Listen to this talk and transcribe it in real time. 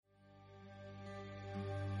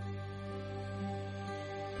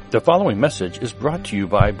The following message is brought to you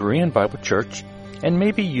by Berean Bible Church and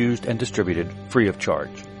may be used and distributed free of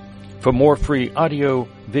charge. For more free audio,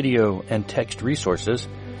 video, and text resources,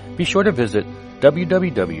 be sure to visit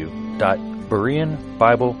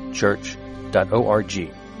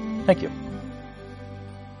www.bereanbiblechurch.org. Thank you.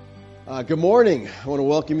 Good morning. I want to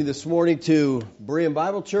welcome you this morning to Berean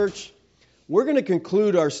Bible Church. We're going to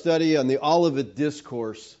conclude our study on the Olivet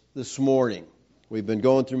Discourse this morning. We've been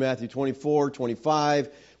going through Matthew 24, 25.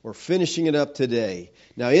 We're finishing it up today.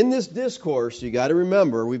 Now, in this discourse, you got to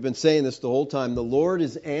remember, we've been saying this the whole time, the Lord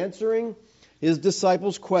is answering His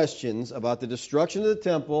disciples' questions about the destruction of the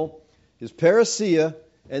temple, His parousia,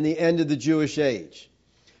 and the end of the Jewish age.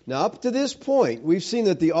 Now, up to this point, we've seen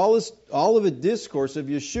that the Olivet Discourse of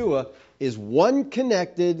Yeshua is one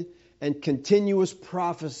connected and continuous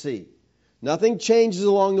prophecy. Nothing changes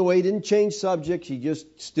along the way. He didn't change subjects. He's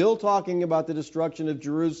just still talking about the destruction of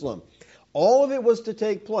Jerusalem. All of it was to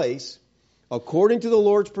take place, according to the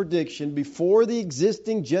Lord's prediction, before the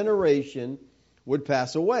existing generation would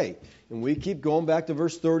pass away. And we keep going back to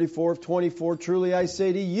verse 34 of 24. Truly I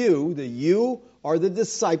say to you, that you are the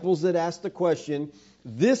disciples that ask the question,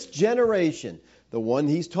 this generation, the one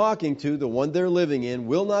he's talking to, the one they're living in,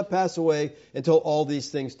 will not pass away until all these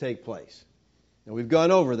things take place. And we've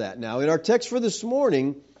gone over that. Now, in our text for this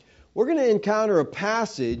morning, we're going to encounter a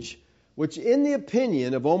passage which, in the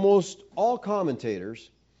opinion of almost all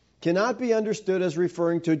commentators, cannot be understood as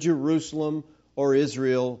referring to Jerusalem or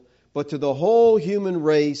Israel, but to the whole human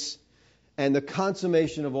race and the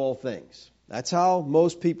consummation of all things. That's how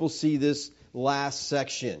most people see this last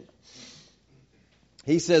section.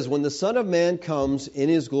 He says, when the Son of Man comes in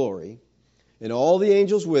His glory, and all the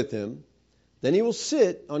angels with Him, then He will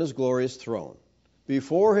sit on His glorious throne.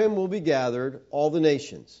 Before Him will be gathered all the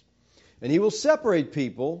nations. And He will separate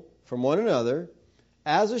people from one another,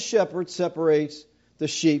 as a shepherd separates the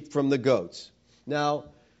sheep from the goats. Now,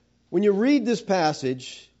 when you read this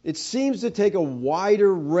passage, it seems to take a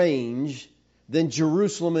wider range than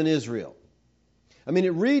Jerusalem and Israel. I mean,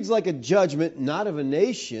 it reads like a judgment not of a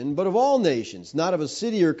nation, but of all nations, not of a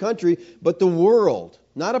city or country, but the world.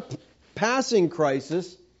 Not a passing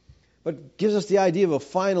crisis, but gives us the idea of a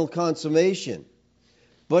final consummation.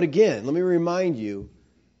 But again, let me remind you,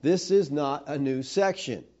 this is not a new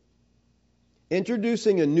section.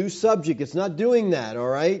 Introducing a new subject, it's not doing that, all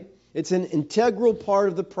right? It's an integral part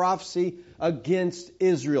of the prophecy against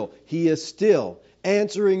Israel. He is still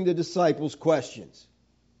answering the disciples' questions,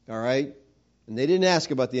 all right? And they didn't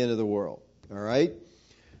ask about the end of the world, all right?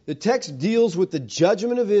 The text deals with the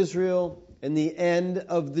judgment of Israel and the end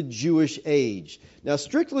of the Jewish age. Now,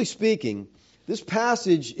 strictly speaking, this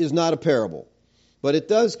passage is not a parable, but it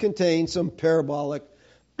does contain some parabolic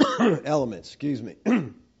elements, excuse me.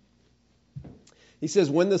 He says,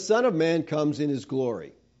 when the Son of Man comes in His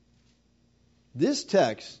glory. This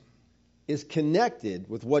text is connected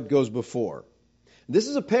with what goes before. This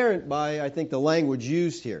is apparent by, I think, the language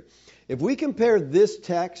used here. If we compare this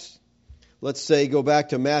text, let's say go back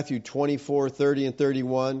to Matthew 24, 30 and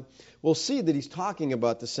 31, we'll see that he's talking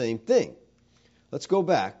about the same thing. Let's go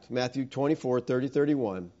back to Matthew 24, 30,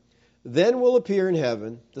 31. Then will appear in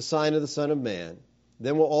heaven the sign of the Son of Man.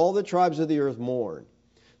 Then will all the tribes of the earth mourn.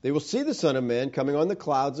 They will see the Son of Man coming on the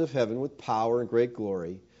clouds of heaven with power and great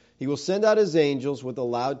glory. He will send out His angels with a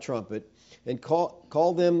loud trumpet and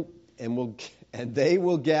call them, and they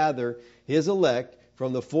will gather His elect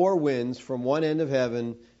from the four winds, from one end of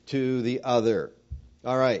heaven to the other.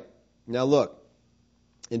 All right. Now look.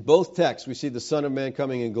 In both texts, we see the Son of Man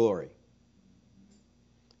coming in glory.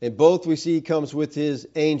 In both, we see He comes with His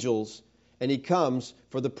angels, and He comes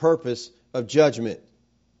for the purpose of judgment.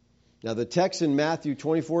 Now, the text in Matthew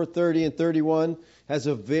 24, 30, and 31 has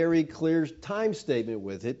a very clear time statement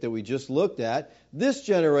with it that we just looked at. This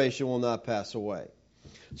generation will not pass away.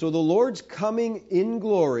 So the Lord's coming in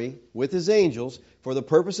glory with His angels for the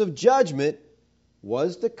purpose of judgment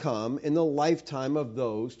was to come in the lifetime of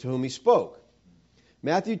those to whom He spoke.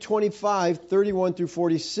 Matthew 25, 31 through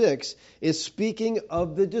 46 is speaking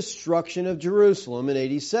of the destruction of Jerusalem in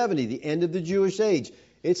AD 70, the end of the Jewish age.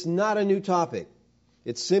 It's not a new topic.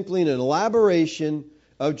 It's simply an elaboration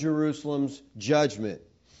of Jerusalem's judgment.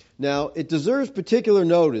 Now, it deserves particular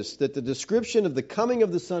notice that the description of the coming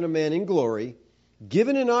of the Son of Man in glory,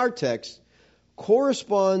 given in our text,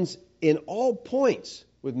 corresponds in all points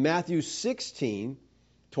with Matthew 16,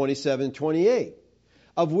 27 and 28,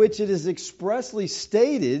 of which it is expressly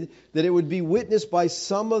stated that it would be witnessed by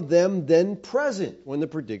some of them then present when the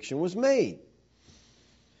prediction was made.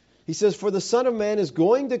 He says, for the Son of Man is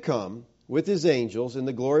going to come with His angels in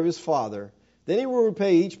the glory of His Father. Then He will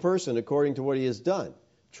repay each person according to what he has done.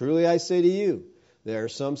 Truly I say to you, There are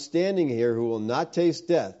some standing here who will not taste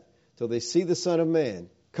death till they see the Son of Man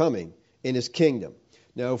coming in his kingdom.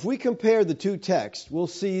 Now, if we compare the two texts, we'll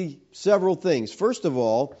see several things. First of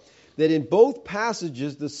all, that in both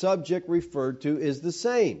passages, the subject referred to is the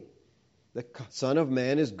same. The Son of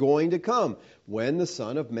Man is going to come when the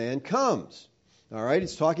Son of Man comes. All right,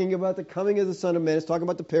 it's talking about the coming of the Son of Man. It's talking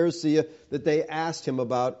about the parousia that they asked him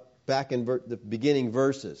about back in the beginning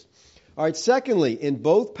verses. All right, secondly, in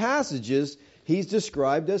both passages, he's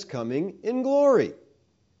described as coming in glory.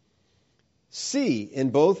 C, in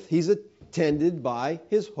both, he's attended by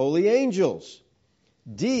his holy angels.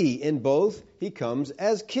 D, in both, he comes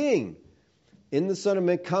as king. In the Son of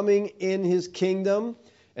Man, coming in his kingdom.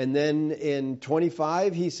 And then in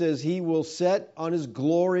 25, he says he will set on his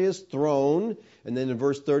glorious throne. And then in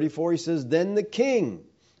verse 34, he says, then the king.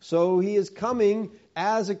 So he is coming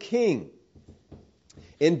as a king.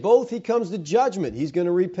 In both, he comes to judgment. He's going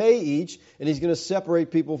to repay each, and he's going to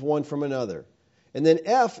separate people one from another. And then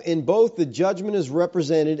F, in both, the judgment is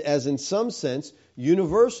represented as, in some sense,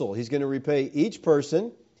 universal. He's going to repay each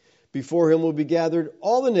person. Before him will be gathered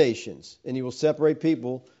all the nations, and he will separate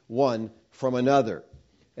people one from another.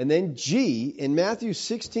 And then G, in Matthew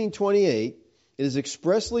 16:28, it is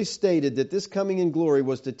expressly stated that this coming in glory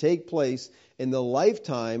was to take place in the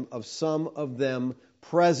lifetime of some of them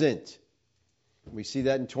present. We see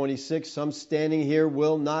that in 26, some standing here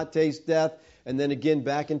will not taste death. And then again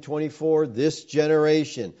back in 24, this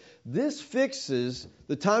generation. This fixes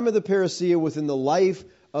the time of the parousia within the life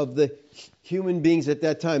of the human beings at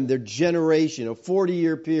that time, their generation, a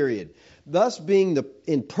 40-year period. Thus being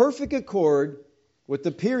in perfect accord with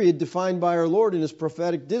the period defined by our Lord in his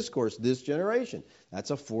prophetic discourse, this generation.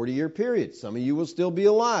 That's a 40-year period. Some of you will still be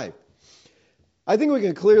alive. I think we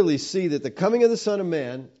can clearly see that the coming of the Son of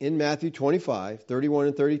Man in Matthew 25, 31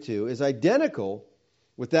 and 32 is identical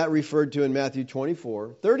with that referred to in Matthew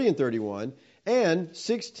 24, 30 and 31, and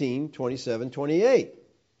 16, 27, 28,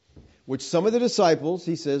 which some of the disciples,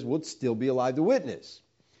 he says, would still be alive to witness.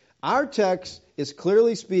 Our text is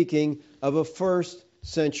clearly speaking of a first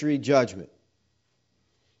century judgment.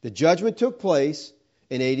 The judgment took place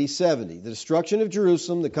in AD 70. The destruction of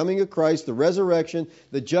Jerusalem, the coming of Christ, the resurrection,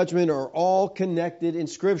 the judgment are all connected in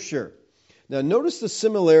Scripture. Now notice the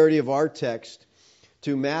similarity of our text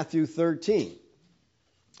to Matthew 13.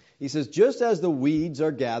 He says, just as the weeds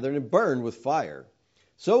are gathered and burned with fire,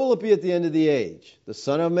 so will it be at the end of the age. The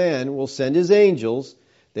Son of Man will send his angels.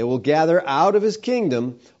 They will gather out of his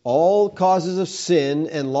kingdom all causes of sin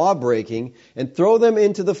and lawbreaking and throw them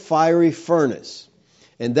into the fiery furnace.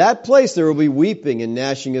 In that place there will be weeping and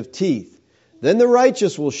gnashing of teeth. Then the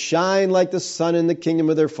righteous will shine like the sun in the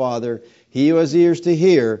kingdom of their Father. He who has ears to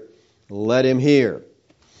hear, let him hear.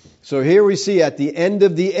 So here we see at the end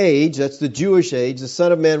of the age, that's the Jewish age, the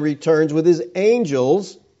Son of Man returns with his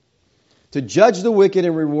angels to judge the wicked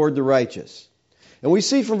and reward the righteous. And we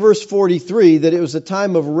see from verse 43 that it was a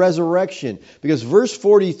time of resurrection, because verse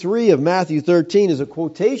 43 of Matthew 13 is a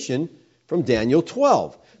quotation from Daniel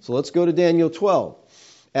 12. So let's go to Daniel 12.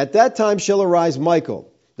 At that time shall arise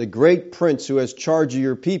Michael, the great prince who has charge of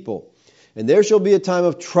your people. And there shall be a time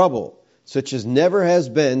of trouble, such as never has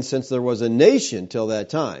been since there was a nation till that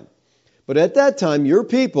time. But at that time your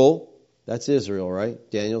people, that's Israel, right?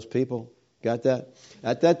 Daniel's people, got that?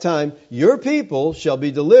 At that time your people shall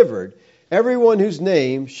be delivered, everyone whose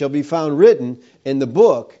name shall be found written in the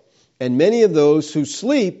book, and many of those who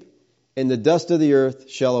sleep in the dust of the earth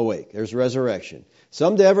shall awake. There's resurrection.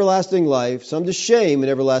 Some to everlasting life, some to shame and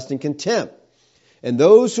everlasting contempt. And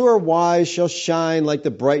those who are wise shall shine like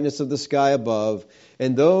the brightness of the sky above,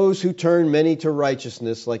 and those who turn many to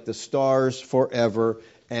righteousness like the stars forever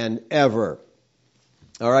and ever.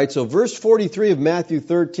 All right, so verse 43 of Matthew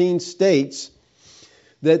 13 states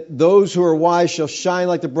that those who are wise shall shine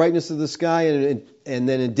like the brightness of the sky. And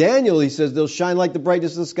then in Daniel, he says they'll shine like the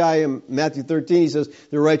brightness of the sky. In Matthew 13, he says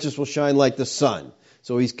the righteous will shine like the sun.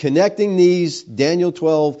 So he's connecting these. Daniel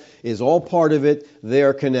 12 is all part of it. They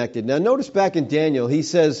are connected. Now notice back in Daniel, he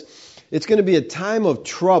says it's going to be a time of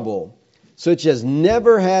trouble such as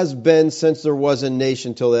never has been since there was a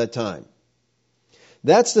nation till that time.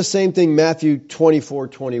 That's the same thing Matthew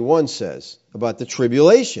 24:21 says about the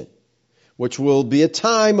tribulation, which will be a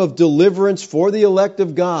time of deliverance for the elect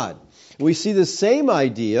of God. We see the same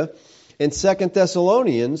idea in 2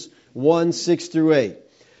 Thessalonians 1:6-8.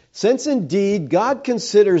 Since indeed God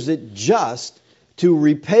considers it just to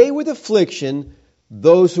repay with affliction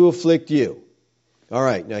those who afflict you. All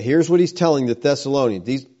right, now here's what he's telling the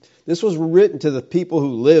Thessalonians. This was written to the people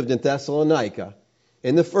who lived in Thessalonica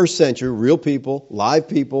in the first century, real people, live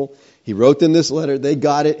people. He wrote them this letter. They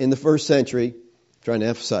got it in the first century. I'm trying to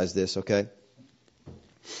emphasize this, okay?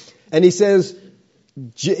 And he says,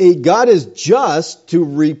 God is just to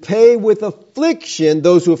repay with affliction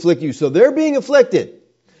those who afflict you. So they're being afflicted.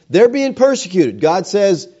 They're being persecuted. God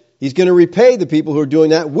says He's going to repay the people who are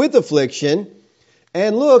doing that with affliction.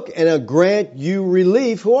 And look, and grant you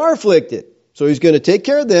relief who are afflicted. So He's going to take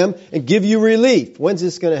care of them and give you relief. When's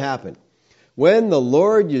this going to happen? When the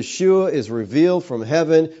Lord Yeshua is revealed from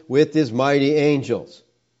heaven with His mighty angels.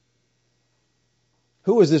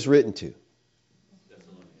 Who is this written to?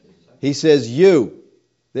 He says, you.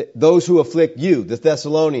 Those who afflict you, the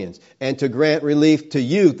Thessalonians, and to grant relief to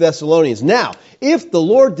you, Thessalonians. Now, if the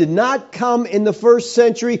Lord did not come in the first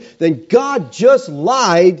century, then God just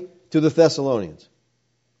lied to the Thessalonians.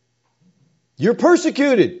 You're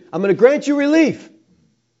persecuted. I'm going to grant you relief.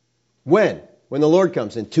 When? When the Lord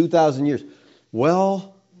comes in 2,000 years.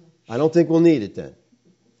 Well, I don't think we'll need it then.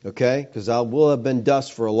 Okay? Because we'll have been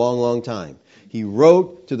dust for a long, long time. He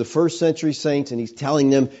wrote to the first century saints and he's telling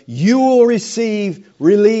them, you will receive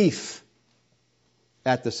relief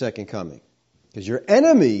at the second coming. Because your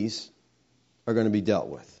enemies are going to be dealt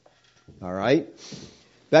with. All right?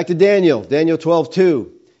 Back to Daniel. Daniel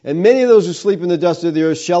 12:2. And many of those who sleep in the dust of the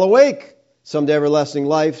earth shall awake. Some to everlasting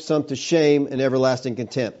life, some to shame and everlasting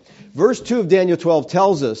contempt. Verse 2 of Daniel 12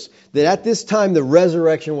 tells us that at this time the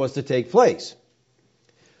resurrection was to take place.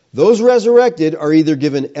 Those resurrected are either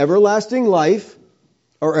given everlasting life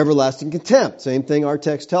or everlasting contempt. Same thing our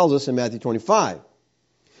text tells us in Matthew 25.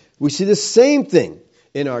 We see the same thing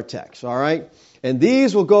in our text, all right? And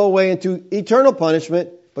these will go away into eternal punishment,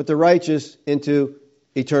 but the righteous into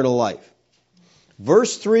eternal life.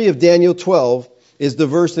 Verse 3 of Daniel 12 is the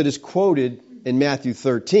verse that is quoted in Matthew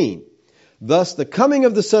 13. Thus, the coming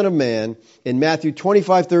of the Son of Man in Matthew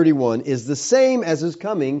 25:31 is the same as his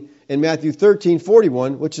coming in Matthew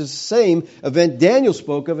 13:41, which is the same event Daniel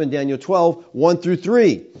spoke of in Daniel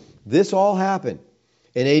 12:1-3. This all happened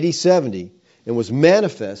in AD 70 and was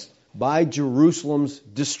manifest by Jerusalem's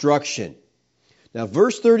destruction. Now,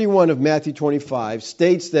 verse 31 of Matthew 25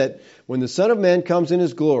 states that when the Son of Man comes in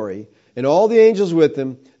His glory and all the angels with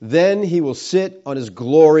Him, then He will sit on His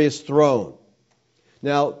glorious throne.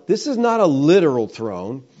 Now, this is not a literal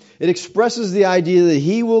throne. It expresses the idea that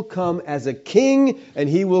He will come as a king and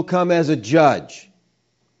He will come as a judge.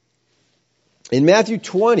 In Matthew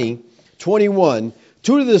 20:21,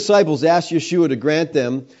 two of the disciples asked Yeshua to grant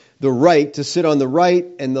them the right to sit on the right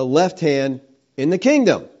and the left hand in the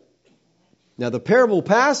kingdom. Now, the parable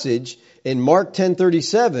passage in Mark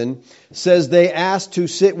 10:37 says they asked to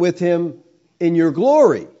sit with Him in your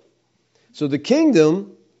glory. So the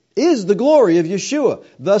kingdom is the glory of Yeshua.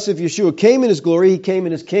 Thus, if Yeshua came in His glory, He came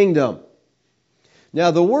in His kingdom.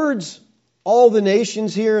 Now, the words, all the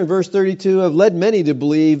nations here in verse 32 have led many to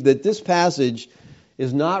believe that this passage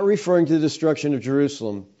is not referring to the destruction of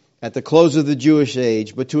Jerusalem at the close of the Jewish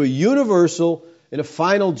age, but to a universal and a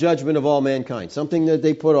final judgment of all mankind, something that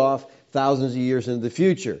they put off thousands of years into the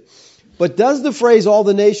future. But does the phrase all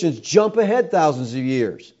the nations jump ahead thousands of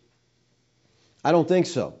years? I don't think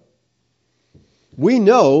so. We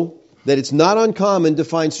know that it's not uncommon to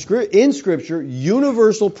find in Scripture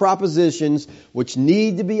universal propositions which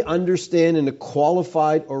need to be understood in a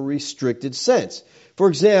qualified or restricted sense. For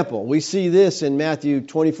example, we see this in Matthew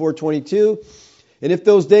 24:22. And if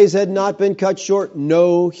those days had not been cut short,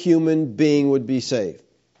 no human being would be saved.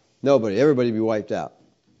 Nobody. Everybody would be wiped out.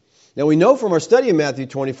 Now we know from our study in Matthew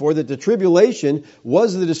 24 that the tribulation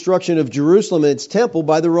was the destruction of Jerusalem and its temple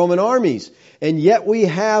by the Roman armies. And yet we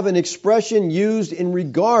have an expression used in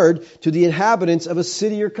regard to the inhabitants of a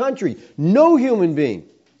city or country. No human being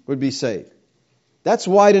would be saved. That's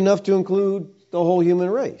wide enough to include the whole human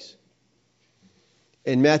race.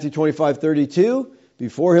 In Matthew 25:32,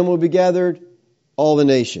 before Him will be gathered all the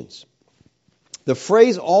nations. The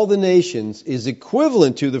phrase all the nations is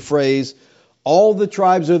equivalent to the phrase all the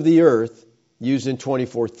tribes of the earth used in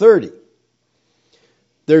 24:30.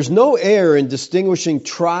 There's no error in distinguishing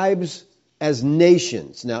tribes as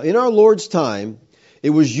nations. Now, in our Lord's time,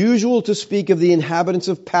 it was usual to speak of the inhabitants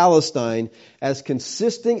of Palestine as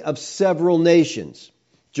consisting of several nations.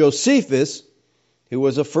 Josephus, who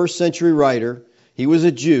was a first century writer, he was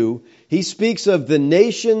a Jew, he speaks of the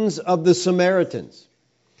nations of the Samaritans.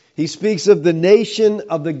 He speaks of the nation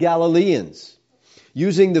of the Galileans,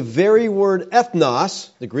 using the very word ethnos,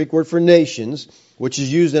 the Greek word for nations, which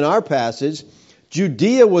is used in our passage.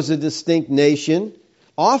 Judea was a distinct nation,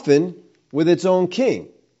 often with its own king.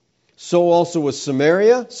 So also was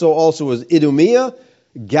Samaria, so also was Idumea,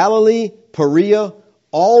 Galilee, Perea,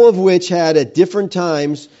 all of which had at different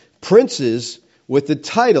times princes with the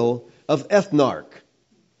title of ethnarch.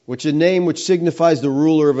 which is a name which signifies the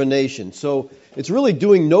ruler of a nation. So it's really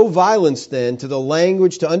doing no violence then to the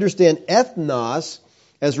language to understand ethnos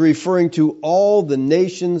as referring to all the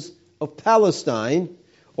nations of Palestine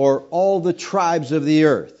or all the tribes of the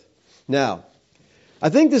earth. Now, I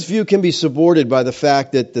think this view can be supported by the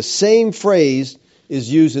fact that the same phrase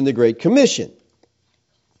is used in the Great Commission.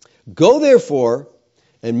 Go therefore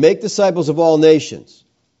and make disciples of all nations,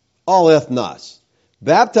 all ethnos,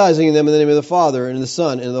 baptizing them in the name of the Father and of the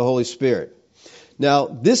Son and of the Holy Spirit. Now,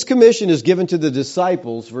 this commission is given to the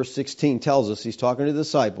disciples. Verse 16 tells us he's talking to the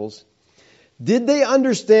disciples. Did they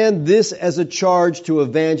understand this as a charge to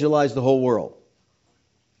evangelize the whole world?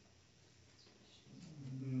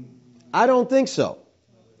 I don't think so.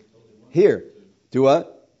 Here. Do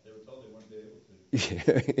what?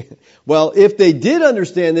 Well, if they did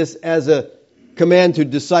understand this as a command to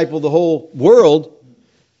disciple the whole world,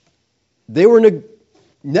 they were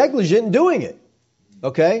negligent in doing it.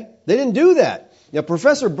 Okay? They didn't do that. Now,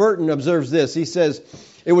 Professor Burton observes this. He says,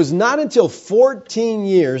 it was not until 14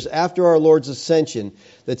 years after our Lord's ascension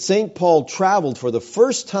that St. Paul traveled for the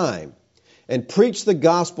first time and preached the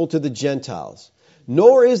gospel to the Gentiles.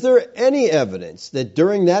 Nor is there any evidence that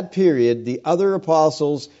during that period the other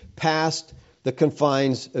apostles passed the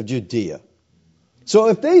confines of Judea. So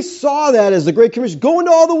if they saw that as the Great Commission, go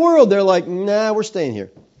into all the world, they're like, nah, we're staying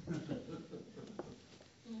here.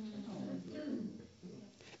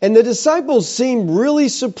 And the disciples seemed really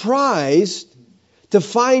surprised to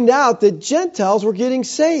find out that Gentiles were getting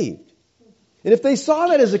saved. And if they saw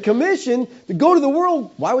that as a commission to go to the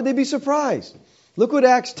world, why would they be surprised? Look what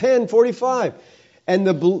Acts 10:45. And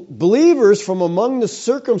the believers from among the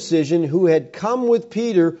circumcision who had come with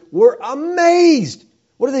Peter were amazed.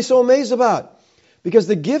 What are they so amazed about? Because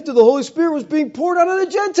the gift of the Holy Spirit was being poured out on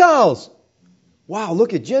the Gentiles. Wow,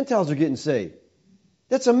 look at Gentiles are getting saved.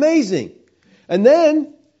 That's amazing. And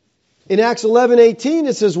then in Acts 11:18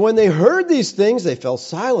 it says, when they heard these things, they fell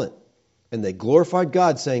silent. And they glorified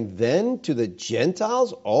God, saying, then to the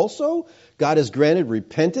Gentiles also God has granted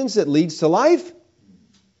repentance that leads to life.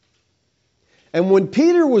 And when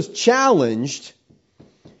Peter was challenged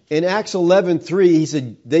in Acts 11:3, he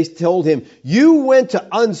said, they told him, you went to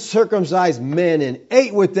uncircumcised men and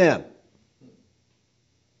ate with them.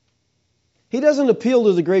 He doesn't appeal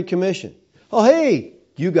to the Great Commission. Oh, hey,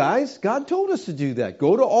 you guys, God told us to do that.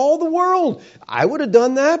 Go to all the world. I would have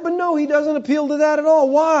done that, but no, he doesn't appeal to that at all.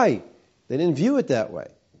 Why? They didn't view it that way.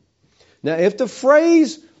 Now, if the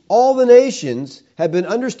phrase, all the nations, had been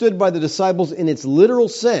understood by the disciples in its literal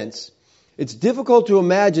sense, it's difficult to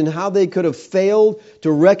imagine how they could have failed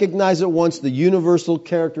to recognize at once the universal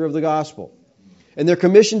character of the gospel. And their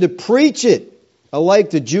commission to preach it,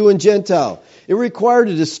 alike to Jew and Gentile. It required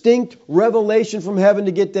a distinct revelation from heaven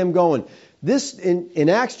to get them going. This, in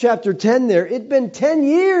Acts chapter 10 there, it'd been 10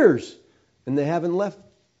 years, and they haven't left.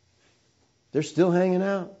 They're still hanging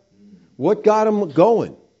out. What got them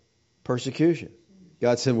going? Persecution.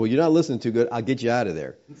 God said, well, you're not listening too good. I'll get you out of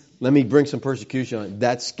there. Let me bring some persecution on.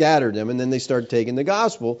 That scattered them, and then they started taking the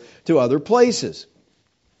gospel to other places.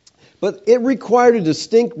 But it required a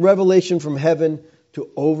distinct revelation from heaven to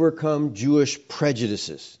overcome Jewish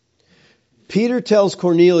prejudices. Peter tells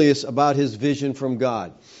Cornelius about his vision from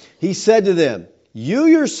God. He said to them, you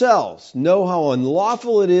yourselves know how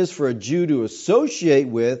unlawful it is for a Jew to associate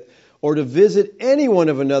with or to visit anyone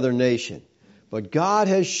of another nation. But God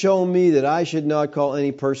has shown me that I should not call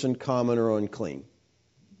any person common or unclean.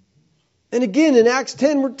 And again, in Acts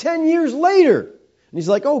 10, we're 10 years later. And he's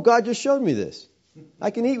like, oh, God just showed me this. I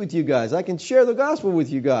can eat with you guys. I can share the gospel with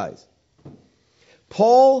you guys.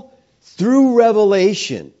 Paul, through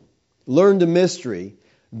revelation, learned a mystery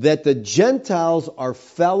that the Gentiles are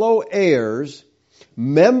fellow heirs,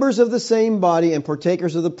 members of the same body, and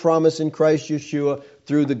partakers of the promise in Christ Yeshua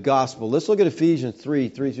through the gospel. Let's look at Ephesians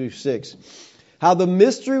 3:3-6. How the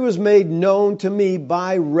mystery was made known to me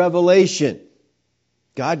by revelation.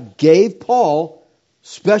 God gave Paul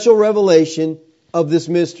special revelation of this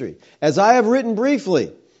mystery. As I have written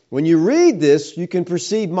briefly, when you read this, you can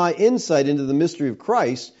perceive my insight into the mystery of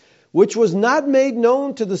Christ, which was not made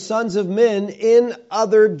known to the sons of men in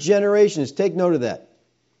other generations. Take note of that.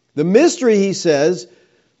 The mystery, he says,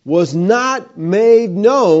 was not made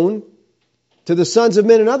known to the sons of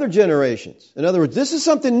men in other generations. In other words, this is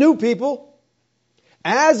something new, people.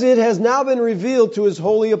 As it has now been revealed to his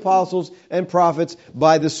holy apostles and prophets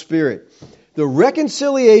by the Spirit. The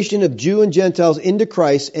reconciliation of Jew and Gentiles into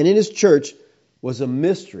Christ and in his church was a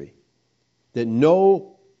mystery that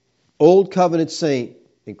no Old Covenant saint,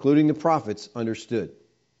 including the prophets, understood.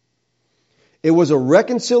 It was a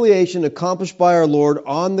reconciliation accomplished by our Lord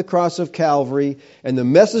on the cross of Calvary, and the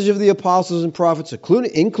message of the apostles and prophets,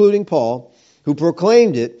 including Paul, who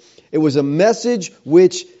proclaimed it. It was a message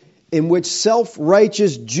in which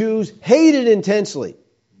self-righteous Jews hated intensely.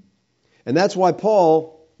 And that's why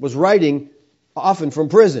Paul was writing often from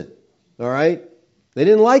prison. All right? They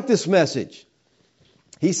didn't like this message.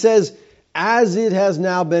 He says, as it has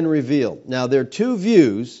now been revealed. Now, there are two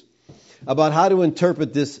views about how to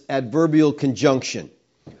interpret this adverbial conjunction.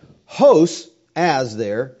 Hos, as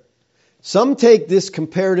there. Some take this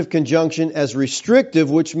comparative conjunction as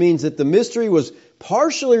restrictive, which means that the mystery was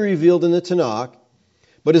partially revealed in the Tanakh,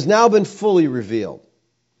 but has now been fully revealed.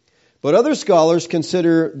 But other scholars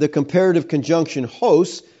consider the comparative conjunction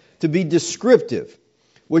hos to be descriptive,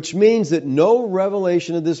 which means that no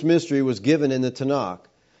revelation of this mystery was given in the Tanakh,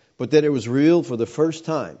 but that it was revealed for the first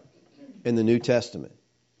time in the New Testament.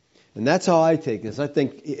 And that's how I take this. I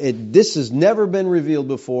think this has never been revealed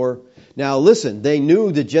before. Now listen, they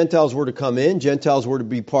knew that Gentiles were to come in. Gentiles were to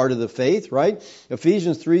be part of the faith, right?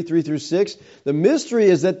 Ephesians 3:3-6. The mystery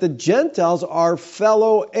is that the Gentiles are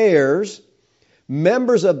fellow heirs,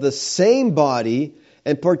 members of the same body,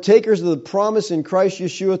 and partakers of the promise in Christ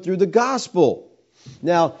Yeshua through the gospel.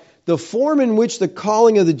 Now, the form in which the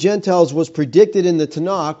calling of the Gentiles was predicted in the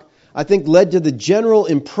Tanakh, I think, led to the general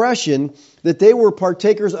impression that they were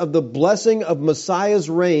partakers of the blessing of Messiah's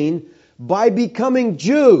reign by becoming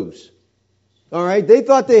Jews. All right? They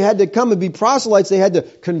thought they had to come and be proselytes. They had to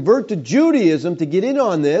convert to Judaism to get in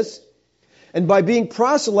on this. And by being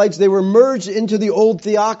proselytes, they were merged into the old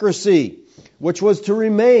theocracy, which was to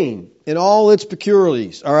remain in all its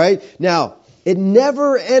peculiarities. All right? Now, it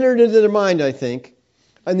never entered into their mind, I think,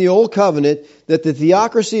 in the Old Covenant, that the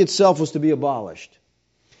theocracy itself was to be abolished.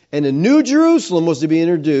 And a new Jerusalem was to be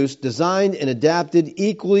introduced, designed and adapted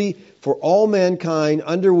equally for all mankind,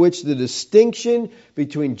 under which the distinction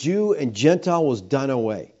between Jew and Gentile was done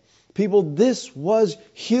away. People, this was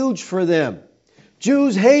huge for them.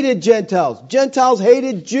 Jews hated Gentiles. Gentiles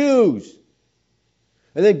hated Jews.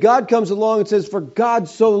 And then God comes along and says, for God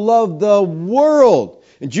so loved the world.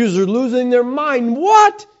 And Jews are losing their mind.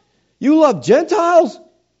 What? You love Gentiles?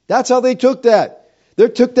 That's how they took that. They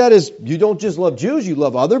took that as, you don't just love Jews, you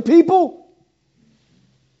love other people.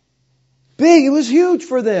 Big, it was huge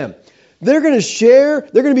for them. They're going to share,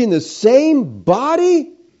 they're going to be in the same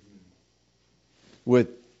body with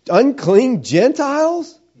unclean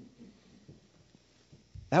Gentiles?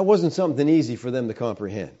 That wasn't something easy for them to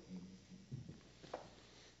comprehend.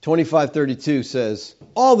 25:32 says,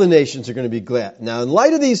 all the nations are going to be glad. Now, in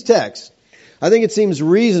light of these texts, I think it seems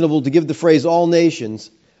reasonable to give the phrase all nations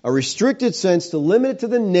a restricted sense to limit it to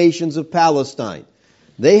the nations of Palestine.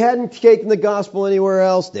 They hadn't taken the gospel anywhere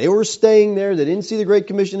else. They were staying there. They didn't see the Great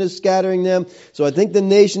Commission as scattering them. So I think the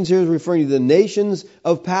nations here is referring to the nations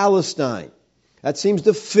of Palestine. That seems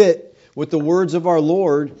to fit with the words of our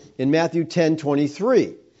Lord in Matthew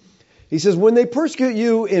 10:23. He says, when they persecute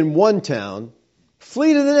you in one town,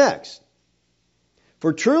 flee to the next.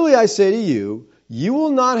 For truly I say to you, you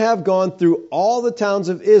will not have gone through all the towns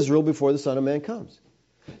of Israel before the Son of Man comes.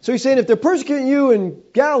 So he's saying, if they're persecuting you in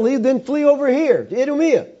Galilee, then flee over here to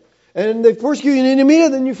Idumea. And if they persecute you in Idumea,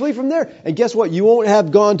 then you flee from there. And guess what? You won't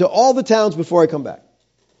have gone to all the towns before I come back.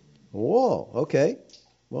 Whoa, okay.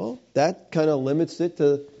 Well, that kind of limits it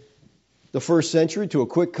to the first century, to a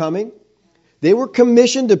quick coming. They were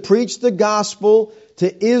commissioned to preach the gospel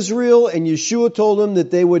to Israel, and Yeshua told them that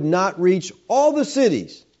they would not reach all the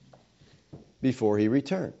cities before he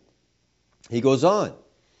returned. He goes on.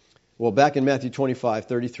 Well, back in Matthew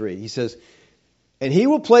 25:33, he says, and he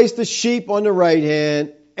will place the sheep on the right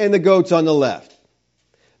hand and the goats on the left.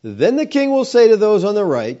 Then the king will say to those on the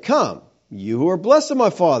right, come, you who are blessed of my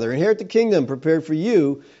Father, inherit the kingdom prepared for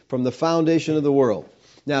you from the foundation of the world.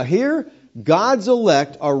 Now here, God's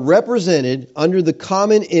elect are represented under the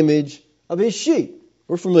common image of his sheep.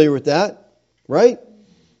 We're familiar with that, right?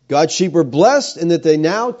 God's sheep are blessed in that they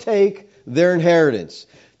now take their inheritance.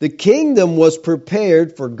 The kingdom was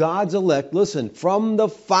prepared for God's elect, listen, from the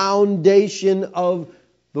foundation of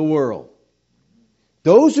the world.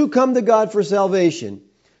 Those who come to God for salvation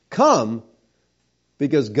come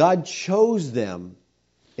because God chose them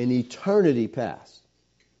in eternity past.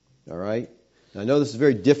 All right? Now, I know this is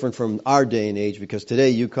very different from our day and age because today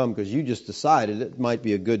you come because you just decided it might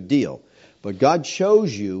be a good deal. But God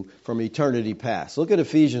chose you from eternity past. Look at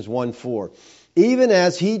Ephesians 1:4. Even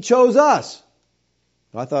as he chose us.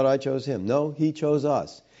 I thought I chose him. No, he chose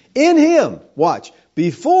us. In him, watch,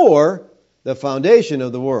 before the foundation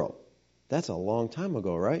of the world. That's a long time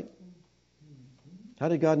ago, right? How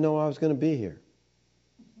did God know I was going to be here?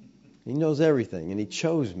 He knows everything, and he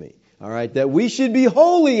chose me. All right, that we should be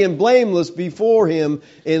holy and blameless before Him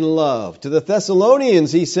in love. To the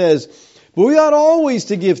Thessalonians, he says, but we ought always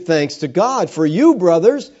to give thanks to God for you,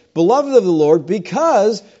 brothers, beloved of the Lord,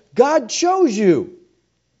 because God chose you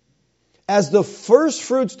as the first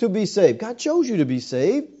fruits to be saved. God chose you to be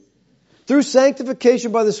saved through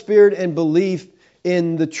sanctification by the Spirit and belief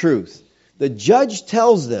in the truth. The judge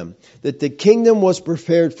tells them that the kingdom was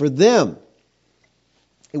prepared for them.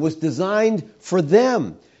 It was designed for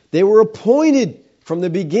them. They were appointed from the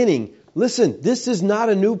beginning. Listen, this is not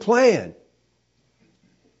a new plan.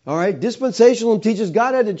 All right, dispensationalism teaches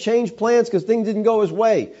God had to change plans because things didn't go His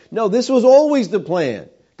way. No, this was always the plan.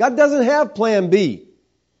 God doesn't have plan B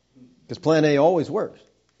because plan A always works.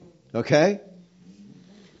 Okay?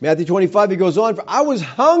 Matthew 25, he goes on, for I was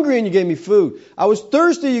hungry and you gave me food. I was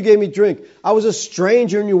thirsty, you gave me drink. I was a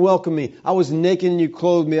stranger and you welcomed me. I was naked and you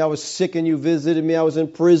clothed me. I was sick and you visited me. I was in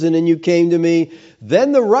prison and you came to me.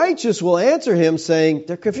 Then the righteous will answer him saying,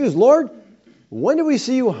 they're confused, Lord, when did we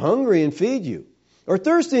see you hungry and feed you? Or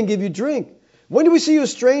thirsty and give you drink? When did we see you a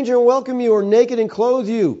stranger and welcome you, or naked and clothe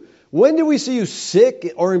you? When did we see you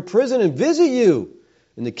sick or in prison and visit you?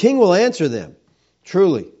 And the king will answer them,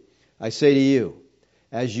 truly, I say to you,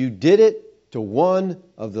 as you did it to one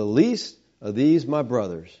of the least of these my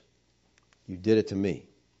brothers, you did it to me.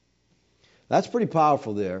 That's pretty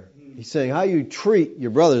powerful there. He's saying how you treat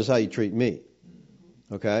your brothers is how you treat me.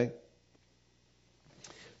 Okay?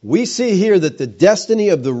 We see here that the destiny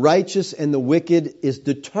of the righteous and the wicked is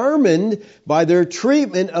determined by their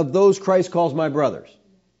treatment of those Christ calls my brothers.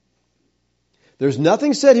 There's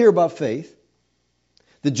nothing said here about faith.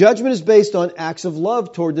 The judgment is based on acts of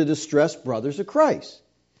love toward the distressed brothers of Christ.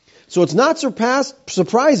 So it's not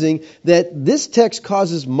surprising that this text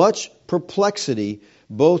causes much perplexity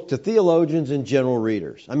both to theologians and general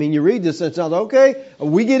readers. I mean, you read this and it sounds, okay,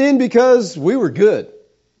 we get in because we were good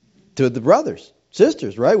to the brothers,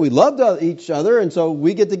 sisters, right? We loved each other and so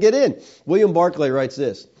we get to get in. William Barclay writes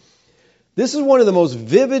this. This is one of the most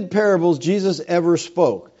vivid parables Jesus ever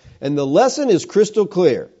spoke. And the lesson is crystal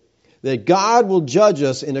clear. That God will judge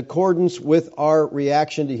us in accordance with our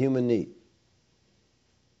reaction to human need.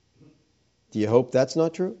 Do you hope that's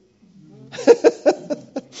not true?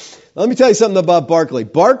 Let me tell you something about Barclay.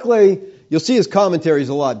 Barclay, you'll see his commentaries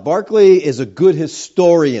a lot. Barclay is a good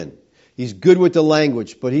historian. He's good with the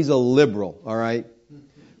language, but he's a liberal, all right?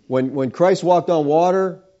 When Christ walked on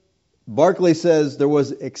water, Barclay says there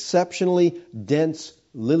was exceptionally dense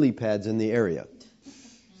lily pads in the area.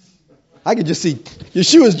 I could just see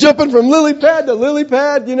Yeshua jumping from lily pad to lily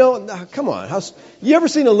pad. You know, come on. You ever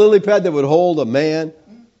seen a lily pad that would hold a man?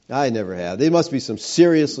 I never have. There must be some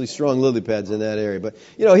seriously strong lily pads in that area. But,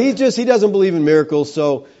 you know, he doesn't believe in miracles.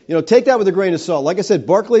 So, you know, take that with a grain of salt. Like I said,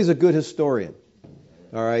 Barclay's a good historian.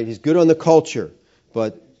 All right. He's good on the culture.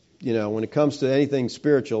 But, you know, when it comes to anything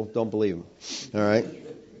spiritual, don't believe him. All right.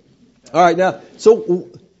 All right. Now, so. Excuse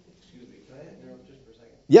me. Can I interrupt just for a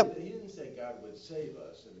second? Yep. He didn't say God would save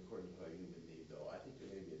us according to our human need, though. I think there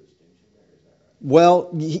may be a distinction there. Is that right?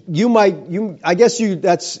 Well, I guess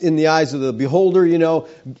that's in the eyes of the beholder, you know.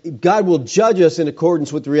 God will judge us in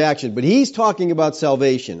accordance with the reaction. But he's talking about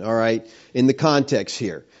salvation, all right, in the context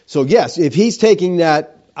here. So yes, if he's taking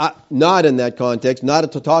that, not in that context,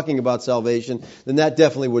 not talking about salvation, then that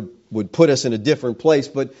definitely would put us in a different place.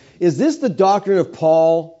 But is this the doctrine of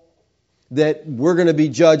Paul, that we're going to be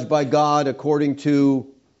judged by God according to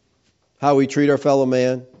how we treat our fellow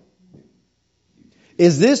man?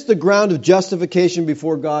 Is this the ground of justification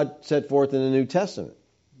before God set forth in the New Testament?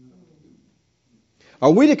 Are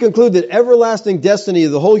we to conclude that everlasting destiny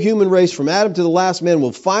of the whole human race from Adam to the last man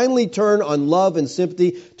will finally turn on love and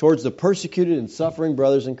sympathy towards the persecuted and suffering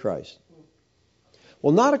brothers in Christ?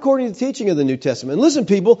 Well, not according to the teaching of the New Testament. And listen,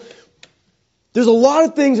 people, there's a lot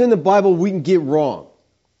of things in the Bible we can get wrong.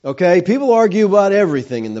 Okay? People argue about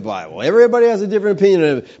everything in the Bible. Everybody has a different opinion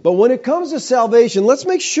of it. But when it comes to salvation, let's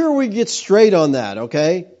make sure we get straight on that,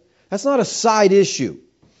 okay? That's not a side issue.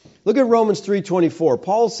 Look at Romans 3:24.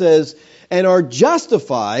 Paul says, and are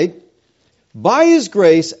justified by His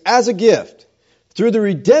grace as a gift through the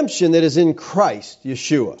redemption that is in Christ,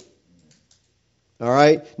 Yeshua. All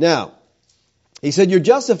right? Now, he said you're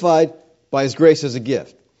justified by His grace as a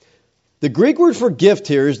gift. The Greek word for gift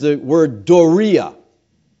here is the word doria.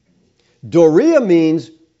 Doria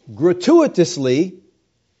means gratuitously.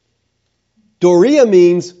 Doria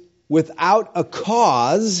means without a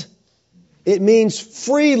cause. It means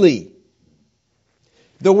freely.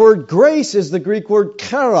 The word grace is the Greek word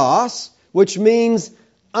charos, which means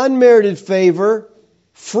unmerited favor,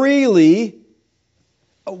 freely,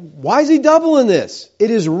 Why is he doubling this?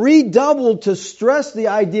 It is redoubled to stress the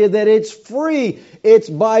idea that it's free. It's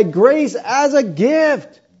by grace as a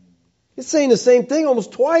gift. He's saying the same thing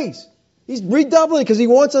almost twice. He's redoubling because he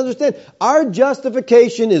wants to understand our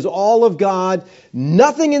justification is all of God.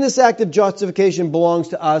 Nothing in this act of justification belongs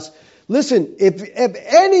to us. Listen, if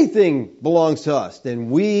anything belongs to us,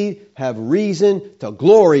 then we have reason to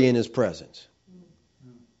glory in His presence.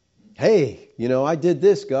 Hey, I did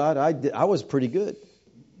this, God. I was pretty good.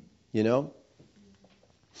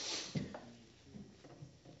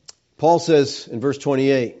 Paul says in verse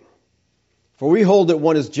 28, for we hold that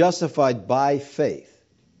one is justified by faith.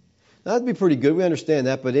 Now, that'd be pretty good. We understand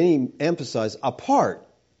that, but he emphasized apart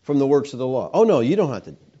from the works of the law. Oh, no, you don't have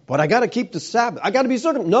to. But I got to keep the Sabbath. I got to be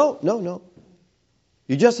certain. No.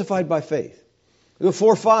 You're justified by faith. Look at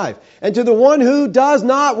 4:5. And to the one who does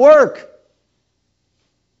not work,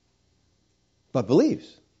 but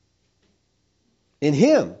believes in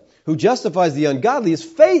Him who justifies the ungodly, his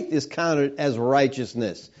faith is counted as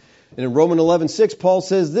righteousness. And in Romans 11:6, Paul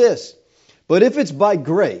says this, but if it's by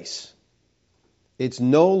grace, it's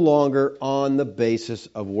no longer on the basis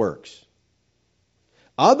of works.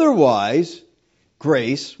 Otherwise,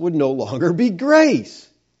 grace would no longer be grace.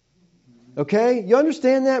 Okay? You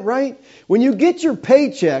understand that, right? When you get your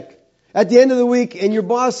paycheck at the end of the week and your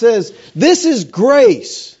boss says, this is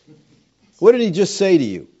grace, what did he just say to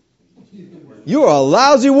you? You are a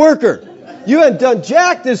lousy worker. You haven't done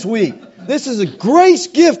jack this week. This is a grace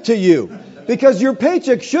gift to you because your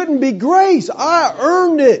paycheck shouldn't be grace. I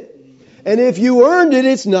earned it. And if you earned it,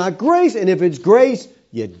 it's not grace. And if it's grace,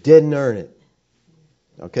 you didn't earn it.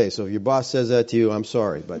 Okay, so if your boss says that to you, I'm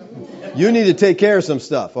sorry, but you need to take care of some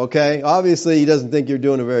stuff, okay? Obviously, he doesn't think you're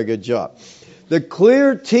doing a very good job. The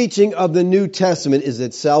clear teaching of the New Testament is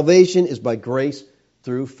that salvation is by grace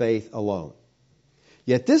through faith alone.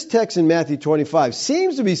 Yet this text in Matthew 25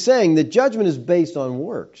 seems to be saying that judgment is based on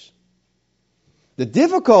works. The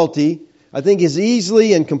difficulty, I think, is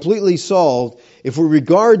easily and completely solved if we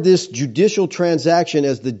regard this judicial transaction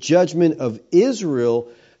as the judgment of Israel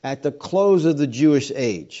at the close of the Jewish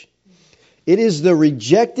age. It is the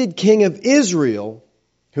rejected king of Israel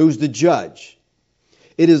who's the judge.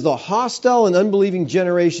 It is the hostile and unbelieving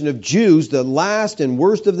generation of Jews, the last and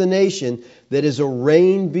worst of the nation, that is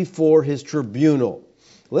arraigned before his tribunal.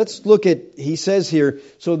 Let's look at, he says here,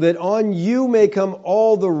 so that on you may come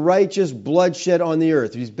all the righteous bloodshed on the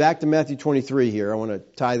earth. He's back to Matthew 23 here. I want to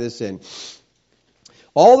tie this in.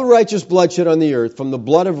 All the righteous bloodshed on the earth, from the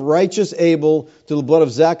blood of righteous Abel to the blood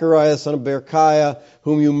of Zechariah, son of Berechiah,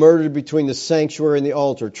 whom you murdered between the sanctuary and the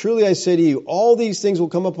altar. Truly I say to you, all these things will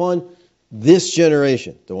come upon this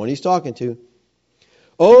generation, the one he's talking to.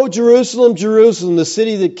 O Jerusalem, Jerusalem, the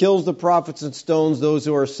city that kills the prophets and stones those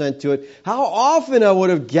who are sent to it. How often I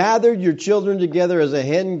would have gathered your children together as a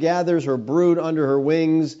hen gathers her brood under her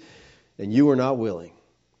wings, and you were not willing.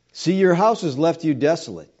 See, your house has left you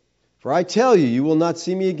desolate. For I tell you, you will not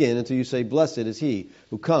see me again until you say, blessed is he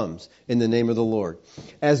who comes in the name of the Lord.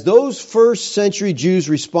 As those first century Jews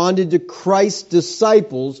responded to Christ's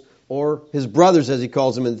disciples, or his brothers as he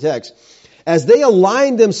calls them in the text, as they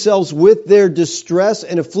aligned themselves with their distress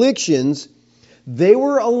and afflictions, they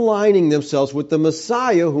were aligning themselves with the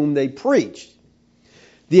Messiah whom they preached.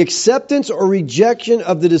 The acceptance or rejection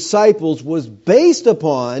of the disciples was based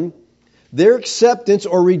upon their acceptance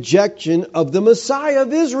or rejection of the Messiah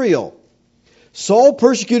of Israel. Saul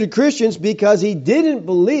persecuted Christians because he didn't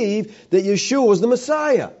believe that Yeshua was the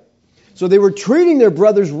Messiah. So they were treating their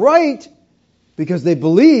brothers right because they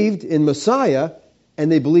believed in Messiah and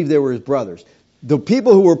they believed they were his brothers. The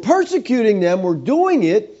people who were persecuting them were doing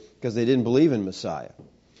it because they didn't believe in Messiah.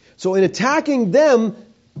 So in attacking them,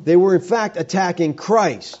 they were in fact attacking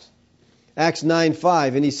Christ. Acts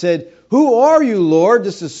 9:5, and he said, who are you, Lord?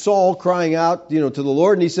 This is Saul crying out, to the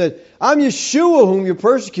Lord. And he said, I'm Yeshua whom you're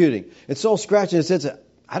persecuting. And Saul scratched his head and said,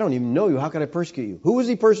 I don't even know you. How can I persecute you? Who was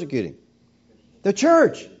he persecuting? The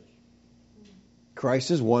church.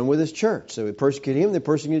 Christ is one with his church. So we persecute him, they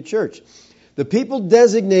persecute the church. The people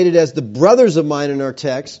designated as the brothers of mine in our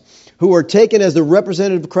text, who are taken as the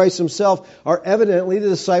representative of Christ himself, are evidently the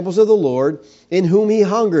disciples of the Lord, in whom he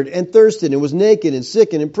hungered and thirsted and was naked and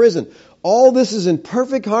sick and in prison. All this is in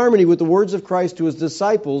perfect harmony with the words of Christ to his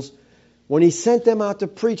disciples when he sent them out to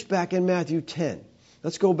preach back in Matthew 10.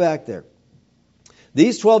 Let's go back there.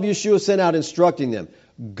 These 12 Yeshua sent out instructing them,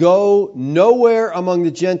 go nowhere among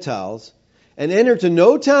the Gentiles and enter to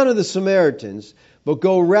no town of the Samaritans, but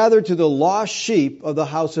go rather to the lost sheep of the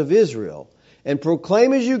house of Israel and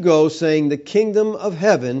proclaim as you go, saying the kingdom of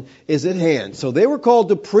heaven is at hand. So they were called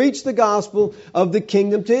to preach the gospel of the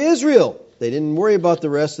kingdom to Israel. They didn't worry about the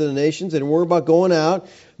rest of the nations. They didn't worry about going out.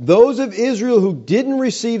 Those of Israel who didn't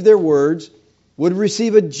receive their words would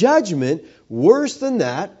receive a judgment worse than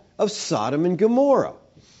that of Sodom and Gomorrah.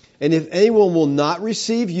 And if anyone will not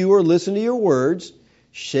receive you or listen to your words,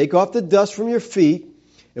 shake off the dust from your feet,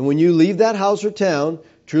 and when you leave that house or town,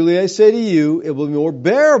 truly I say to you, it will be more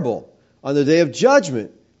bearable on the day of judgment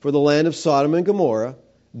for the land of Sodom and Gomorrah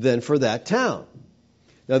than for that town.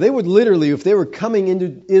 Now they would literally, if they were coming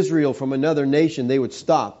into Israel from another nation, they would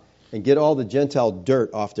stop and get all the Gentile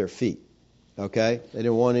dirt off their feet. Okay? They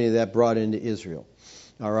didn't want any of that brought into Israel.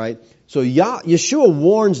 All right? So Yeshua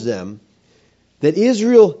warns them that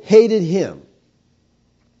Israel hated him,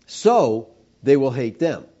 so they will hate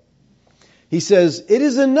them. He says, it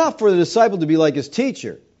is enough for the disciple to be like his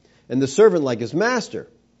teacher, and the servant like his master.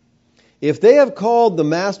 If they have called the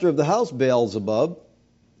master of the house Beelzebub,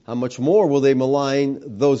 how much more will they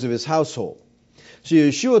malign those of his household? So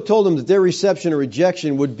Yeshua told them that their reception or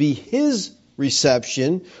rejection would be his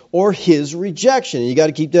reception or his rejection. And you got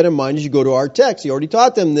to keep that in mind as you go to our text. He already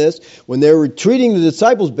taught them this. When they were treating the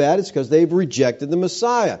disciples bad, it's because they've rejected the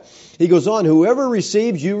Messiah. He goes on, whoever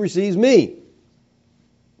receives you receives me.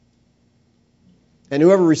 And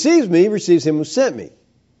whoever receives me receives him who sent me.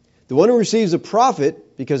 The one who receives a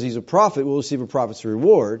prophet, because he's a prophet, will receive a prophet's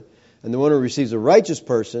reward. And the one who receives a righteous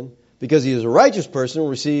person, because he is a righteous person, will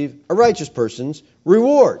receive a righteous person's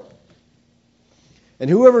reward. And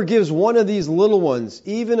whoever gives one of these little ones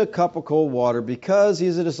even a cup of cold water, because he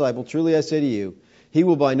is a disciple, truly I say to you, he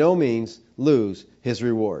will by no means lose his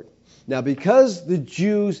reward. Now, because the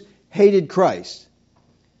Jews hated Christ,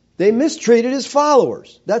 they mistreated his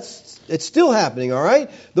followers. It's still happening, all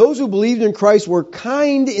right? Those who believed in Christ were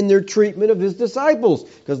kind in their treatment of his disciples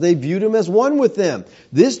because they viewed him as one with them.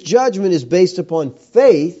 This judgment is based upon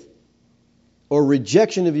faith or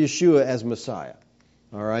rejection of Yeshua as Messiah.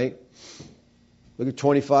 All right? Look at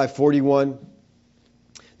 25:41.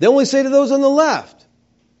 Then will he say to those on the left,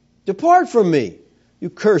 depart from me,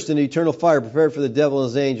 you cursed, in the eternal fire prepared for the devil and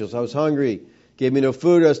his angels. I was hungry, gave me no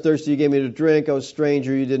food. I was thirsty, you gave me no drink. I was a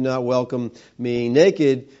stranger, you did not welcome me.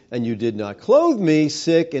 Naked, and you did not clothe me.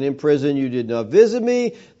 Sick and in prison, you did not visit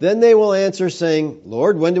me. Then they will answer, saying,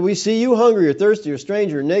 Lord, when did we see you hungry or thirsty or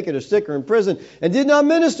stranger or naked or sick or in prison, and did not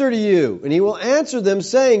minister to you? And he will answer them,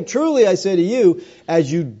 saying, truly I say to you,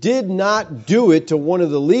 as you did not do it to one of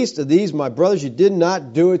the least of these, my brothers, you did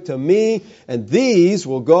not do it to me. And these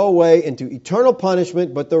will go away into eternal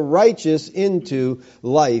punishment, but the righteous into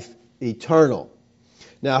life eternal.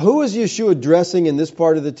 Now, who is Yeshua addressing in this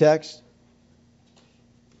part of the text?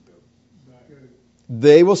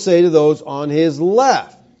 They will say to those on his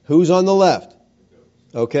left. Who's on the left?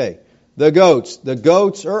 Okay. The goats. The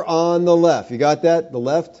goats are on the left. You got that? The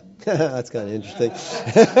left? That's kind of interesting.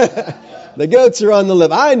 The goats are on the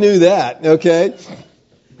left. I knew that. Okay.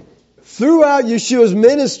 Throughout Yeshua's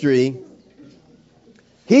ministry,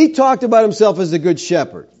 he talked about himself as the good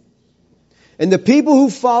shepherd. And the people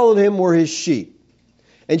who followed him were his sheep.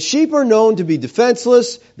 And sheep are known to be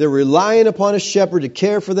defenseless. They're relying upon a shepherd to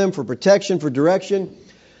care for them, for protection, for direction.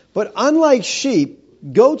 But unlike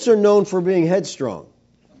sheep, goats are known for being headstrong,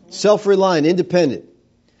 self-reliant, independent.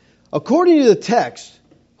 According to the text,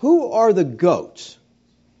 who are the goats?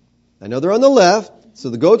 I know they're on the left, so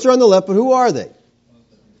the goats are on the left, but who are they?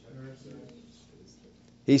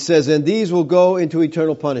 He says, and these will go into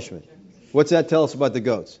eternal punishment. What's that tell us about the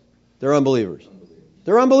goats? They're unbelievers.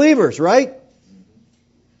 They're unbelievers, right?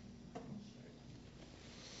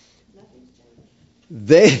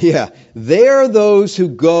 They are those who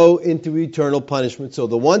go into eternal punishment. So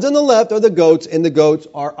the ones on the left are the goats, and the goats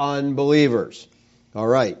are unbelievers. All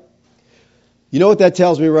right. You know what that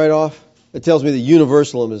tells me right off? It tells me that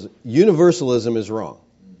universalism is wrong.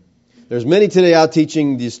 There's many today out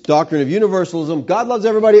teaching this doctrine of universalism. God loves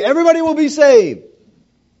everybody. Everybody will be saved.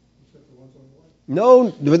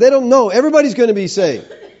 No, but they don't know. Everybody's going to be saved.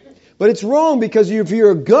 But it's wrong because if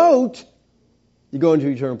you're a goat, you go into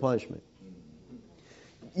eternal punishment.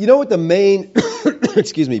 You know what the main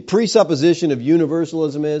presupposition of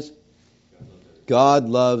universalism is? God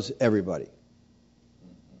loves everybody.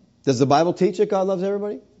 Does the Bible teach that God loves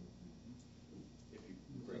everybody?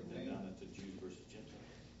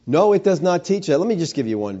 No, it does not teach that. Let me just give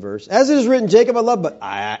you one verse. As it is written, Jacob I loved, but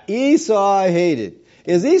Esau I hated.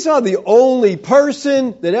 Is Esau the only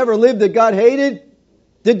person that ever lived that God hated?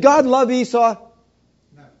 Did God love Esau?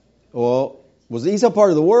 No. Well, was Esau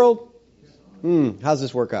part of the world? How's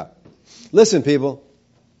this work out? Listen, people.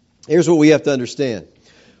 Here's what we have to understand.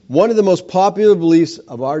 One of the most popular beliefs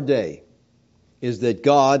of our day is that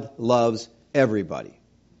God loves everybody.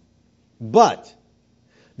 But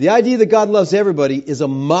the idea that God loves everybody is a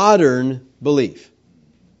modern believe.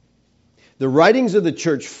 The writings of the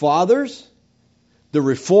church fathers, the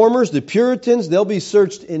reformers, the Puritans, they'll be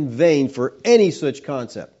searched in vain for any such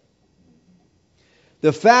concept.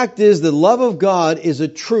 The fact is the love of God is a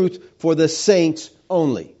truth for the saints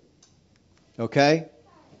only. Okay?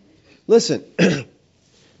 Listen,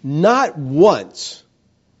 not once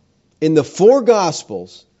in the four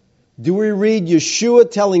Gospels do we read Yeshua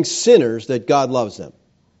telling sinners that God loves them.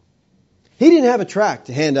 He didn't have a tract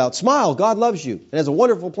to hand out. Smile, God loves you and has a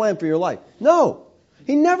wonderful plan for your life. No,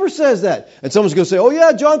 he never says that. And someone's going to say, oh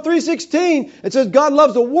yeah, John 3:16, it says God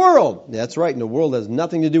loves the world. That's right, and the world has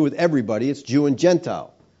nothing to do with everybody. It's Jew and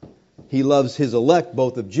Gentile. He loves his elect,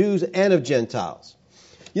 both of Jews and of Gentiles.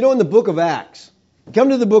 You know, in the book of Acts, come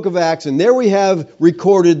to the book of Acts, and there we have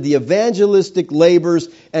recorded the evangelistic labors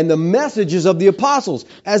and the messages of the apostles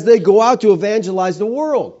as they go out to evangelize the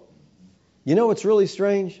world. You know what's really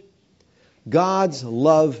strange? God's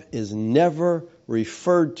love is never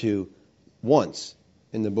referred to once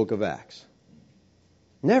in the book of Acts.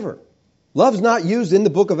 Never. Love's not used in the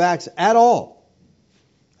book of Acts at all.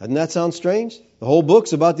 Doesn't that sound strange? The whole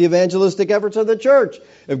book's about the evangelistic efforts of the church.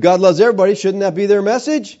 If God loves everybody, shouldn't that be their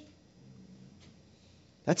message?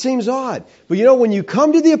 That seems odd. But you know, when you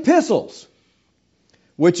come to the epistles,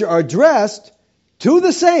 which are addressed to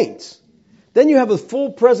the saints, then you have a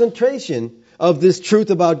full presentation of this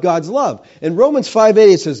truth about God's love. In Romans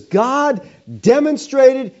 5:8 it says, God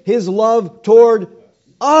demonstrated His love toward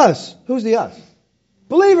us. Who's the us?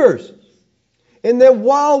 Believers. And that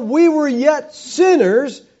while we were yet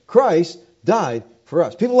sinners, Christ died for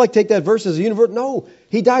us. People like to take that verse as a universal. No,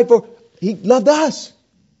 He loved us.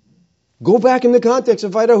 Go back in the context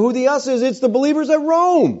and find out who the us is. It's the believers at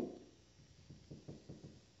Rome.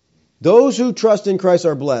 Those who trust in Christ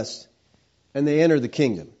are blessed, and they enter the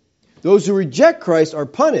kingdom. Those who reject Christ are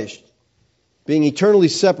punished, being eternally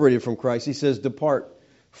separated from Christ. He says, depart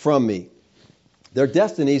from me. Their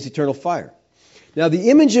destiny is eternal fire. Now, the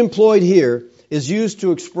image employed here is used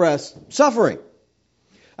to express suffering.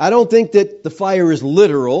 I don't think that the fire is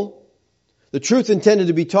literal. The truth intended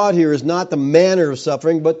to be taught here is not the manner of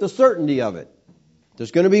suffering, but the certainty of it.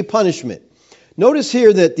 There's going to be punishment. Notice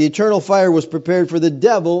here that the eternal fire was prepared for the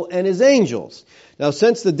devil and his angels. Now,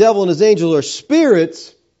 since the devil and his angels are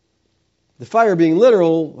spirits, the fire being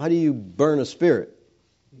literal, how do you burn a spirit?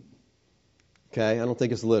 Okay, I don't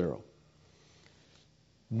think it's literal.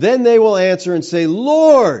 Then they will answer and say,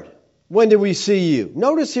 Lord, when did we see you?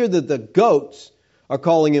 Notice here that the goats are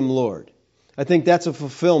calling him Lord. I think that's a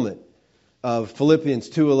fulfillment of Philippians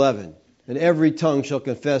 2:11. And every tongue shall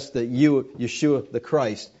confess that you, Yeshua the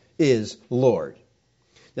Christ, is Lord.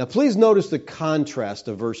 Now please notice the contrast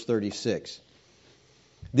of verse 36.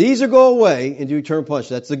 These are go away into eternal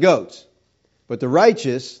punishment. That's the goats. But the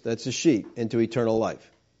righteous, that's the sheep, into eternal life.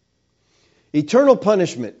 Eternal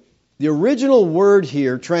punishment. The original word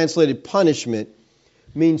here, translated punishment,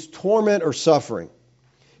 means torment or suffering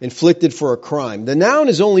inflicted for a crime. The noun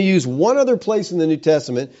is only used one other place in the New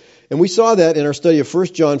Testament, and we saw that in our study of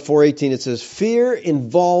 1 John 4:18. It says, fear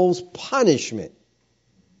involves punishment.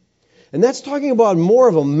 And that's talking about more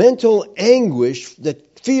of a mental anguish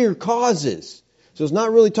that fear causes. So it's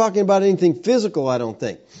not really talking about anything physical, I don't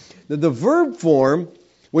think. The verb form,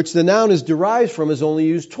 which the noun is derived from, is only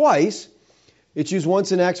used twice. It's used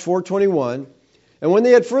once in Acts 4:21. And when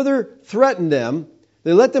they had further threatened them,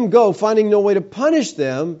 they let them go, finding no way to punish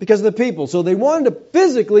them because of the people. So they wanted to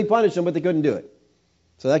physically punish them, but they couldn't do it.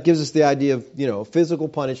 So that gives us the idea of, physical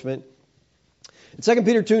punishment. In 2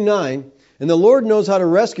 Peter 2:9, and the Lord knows how to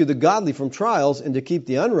rescue the godly from trials and to keep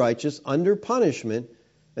the unrighteous under punishment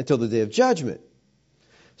until the day of judgment.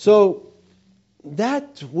 So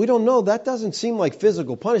that, we don't know, that doesn't seem like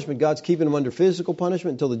physical punishment. God's keeping them under physical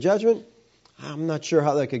punishment until the judgment. I'm not sure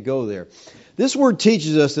how that could go there. This word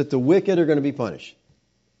teaches us that the wicked are going to be punished.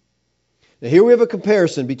 Now here we have a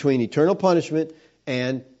comparison between eternal punishment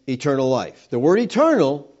and eternal life. The word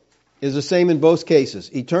eternal is the same in both cases.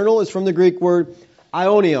 Eternal is from the Greek word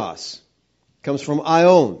aionios. It comes from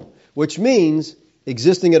aion, which means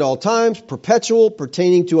existing at all times, perpetual,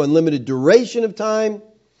 pertaining to unlimited duration of time.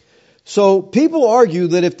 So people argue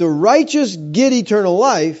that if the righteous get eternal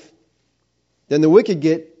life, then the wicked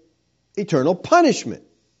get eternal punishment.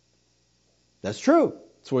 That's true.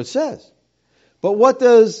 That's what it says. But what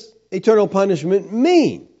does eternal punishment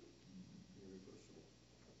mean?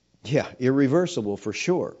 Yeah, irreversible for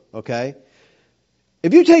sure. Okay?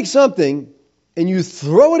 If you take something and you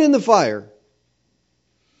throw it in the fire,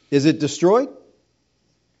 is it destroyed?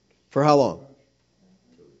 For how long?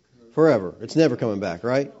 Forever. It's never coming back,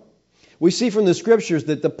 right? we see from the Scriptures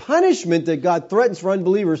that the punishment that God threatens for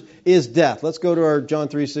unbelievers is death. Let's go to our John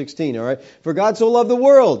 3:16, all right? For God so loved the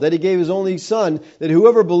world that He gave His only Son, that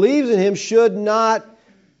whoever believes in Him should not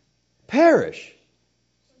perish.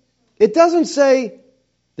 It doesn't say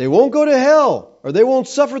they won't go to hell or they won't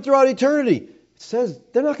suffer throughout eternity. It says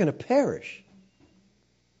they're not going to perish.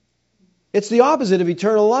 It's the opposite of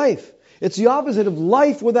eternal life. It's the opposite of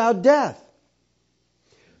life without death.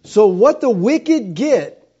 So what the wicked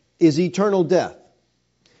get is eternal death.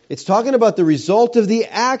 It's talking about the result of the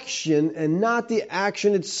action and not the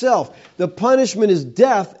action itself. The punishment is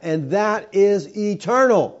death, and that is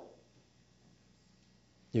eternal.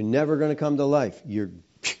 You're never going to come to life. You're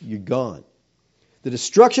gone. The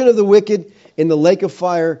destruction of the wicked in the lake of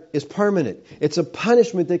fire is permanent. It's a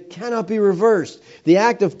punishment that cannot be reversed. The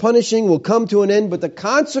act of punishing will come to an end, but the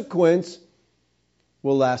consequence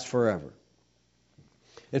will last forever.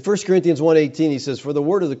 In 1 Corinthians 1:18, he says, for the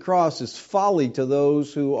word of the cross is folly to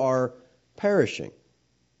those who are perishing.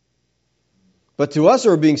 But to us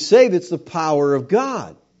who are being saved, it's the power of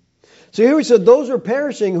God. So here we said, those who are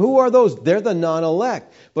perishing, who are those? They're the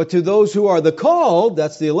non-elect. But to those who are the called,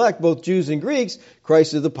 that's the elect, both Jews and Greeks,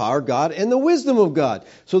 Christ is the power of God and the wisdom of God.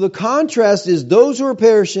 So the contrast is those who are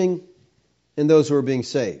perishing and those who are being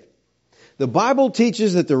saved. The Bible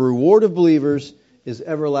teaches that the reward of believers is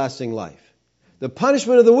everlasting life. The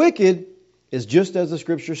punishment of the wicked is just as the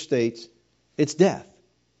Scripture states, it's death,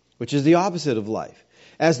 which is the opposite of life.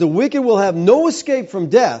 As the wicked will have no escape from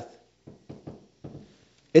death,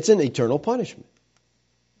 it's an eternal punishment.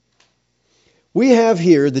 We have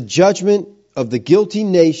here the judgment of the guilty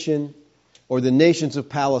nation or the nations of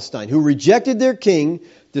Palestine who rejected their king,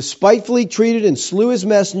 despitefully treated and slew his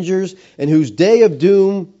messengers, and whose day of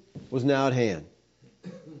doom was now at hand.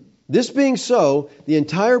 This being so, the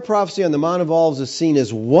entire prophecy on the Mount of Olives is seen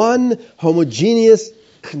as one homogeneous,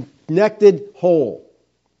 connected whole.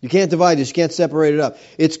 You can't divide it, you can't separate it up.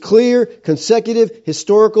 It's clear, consecutive,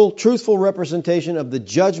 historical, truthful representation of the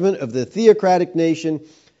judgment of the theocratic nation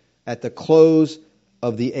at the close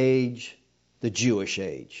of the age, the Jewish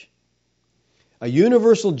age. A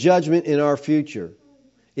universal judgment in our future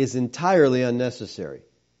is entirely unnecessary.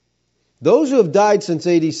 Those who have died since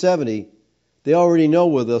AD 70, they already know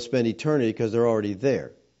where they'll spend eternity because they're already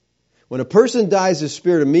there. When a person dies, his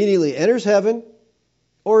spirit immediately enters heaven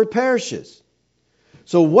or it perishes.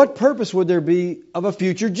 So what purpose would there be of a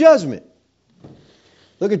future judgment?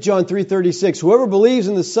 Look at John 3:36. Whoever believes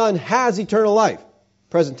in the Son has eternal life.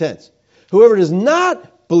 Present tense. Whoever does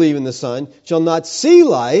not believe in the Son shall not see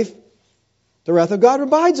life. The wrath of God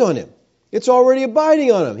abides on him. It's already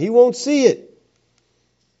abiding on him. He won't see it.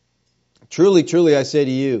 Truly, truly, I say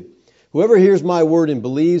to you, whoever hears my word and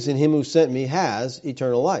believes in him who sent me has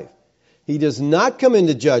eternal life. He does not come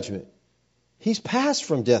into judgment. He's passed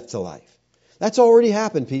from death to life. That's already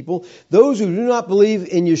happened, people. Those who do not believe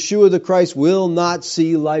in Yeshua the Christ will not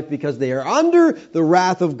see life because they are under the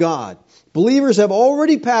wrath of God. Believers have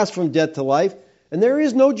already passed from death to life, and there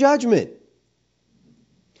is no judgment.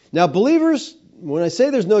 Now, believers, when I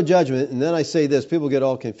say there's no judgment, and then I say this, people get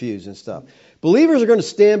all confused and stuff. Believers are going to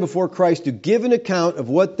stand before Christ to give an account of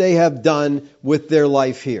what they have done with their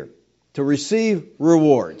life here, to receive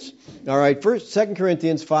rewards. All right, 2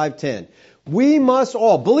 Corinthians 5:10. We must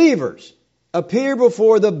all, believers, appear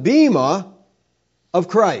before the bema of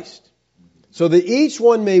Christ, so that each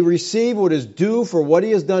one may receive what is due for what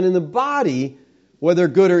he has done in the body, whether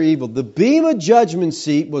good or evil. The bema judgment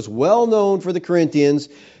seat was well known for the Corinthians.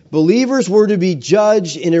 Believers were to be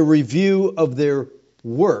judged in a review of their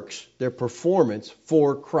works, their performance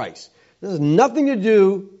for Christ. This has nothing to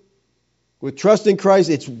do with trusting Christ.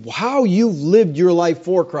 It's how you've lived your life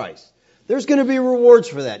for Christ. There's going to be rewards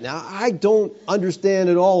for that. Now, I don't understand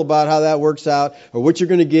at all about how that works out or what you're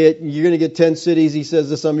going to get. You're going to get 10 cities, he says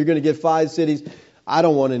to some. You're going to get 5 cities. I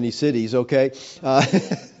don't want any cities, okay?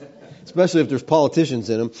 Especially if there's politicians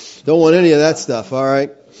in them. Don't want any of that stuff, all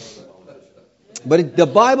right? But the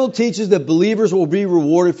Bible teaches that believers will be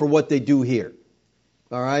rewarded for what they do here.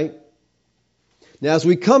 All right? Now, as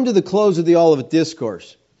we come to the close of the Olivet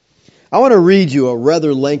Discourse, I want to read you a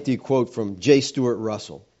rather lengthy quote from J. Stuart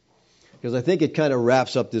Russell, because I think it kind of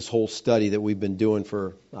wraps up this whole study that we've been doing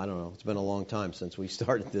for, I don't know, it's been a long time since we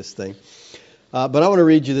started this thing. But I want to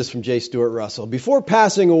read you this from J. Stuart Russell. Before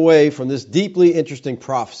passing away from this deeply interesting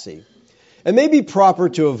prophecy, it may be proper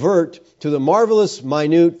to avert to the marvelous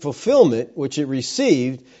minute fulfillment which it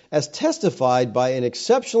received as testified by an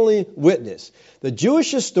exceptional witness, the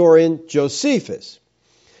Jewish historian Josephus.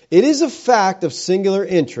 It is a fact of singular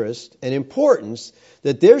interest and importance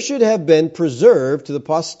that there should have been preserved to the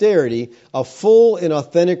posterity a full and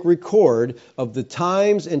authentic record of the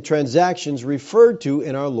times and transactions referred to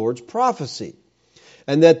in our Lord's prophecy,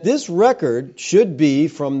 and that this record should be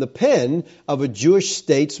from the pen of a Jewish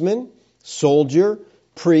statesman, soldier,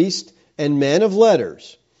 priest, and man of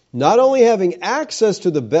letters, not only having access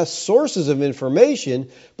to the best sources of information,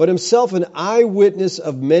 but himself an eyewitness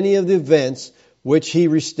of many of the events which he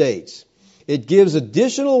restates. It gives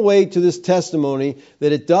additional weight to this testimony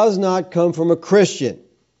that it does not come from a Christian.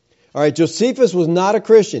 All right, Josephus was not a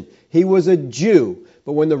Christian. He was a Jew.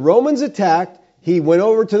 But when the Romans attacked, he went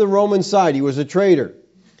over to the Roman side. He was a traitor.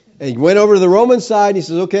 And he went over to the Roman side. He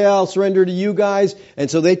says, okay, I'll surrender to you guys. And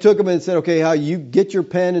so they took him and said, okay, how you get your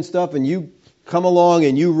pen and stuff and you come along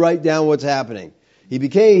and you write down what's happening.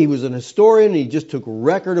 He was an historian. And he just took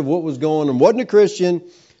record of what was going on. Wasn't a Christian.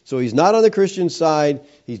 So he's not on the Christian side.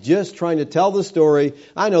 He's just trying to tell the story.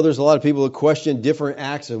 I know there's a lot of people who question different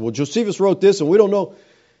acts. Well, Josephus wrote this and we don't know.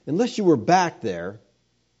 Unless you were back there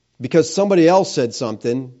because somebody else said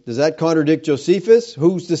something, does that contradict Josephus?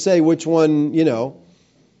 Who's to say which one,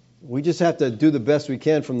 We just have to do the best we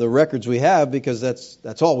can from the records we have because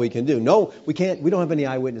that's all we can do. No, we can't. We don't have any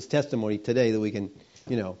eyewitness testimony today that we can,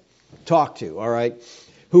 talk to, all right?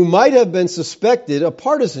 Who might have been suspected of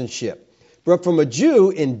partisanship, but from a Jew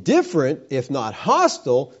indifferent, if not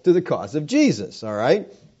hostile, to the cause of Jesus, all right?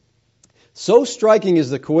 So striking is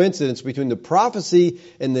the coincidence between the prophecy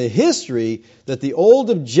and the history that the old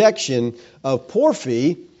objection of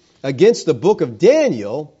Porphy against the book of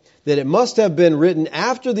Daniel, that it must have been written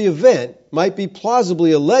after the event, might be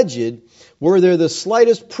plausibly alleged were there the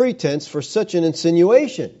slightest pretense for such an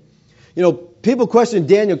insinuation. People question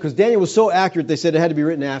Daniel because Daniel was so accurate they said it had to be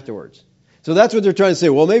written afterwards. So that's what they're trying to say.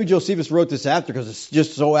 Well, maybe Josephus wrote this after because it's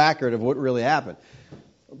just so accurate of what really happened.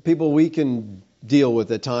 People, we can deal with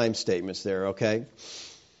the time statements there, okay?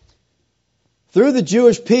 Though the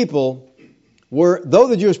Jewish people were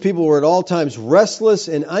at all times restless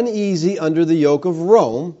and uneasy under the yoke of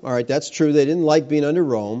Rome, all right, that's true, they didn't like being under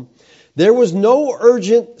Rome, there was no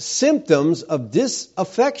urgent symptoms of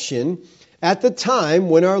disaffection at the time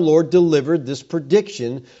when our Lord delivered this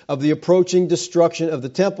prediction of the approaching destruction of the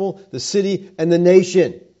temple, the city, and the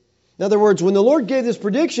nation. In other words, when the Lord gave this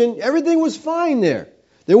prediction, everything was fine there.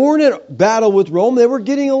 They weren't at battle with Rome, they were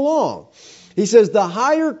getting along. He says the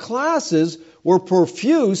higher classes were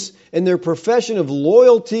profuse in their profession of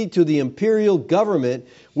loyalty to the imperial government.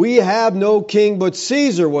 We have no king but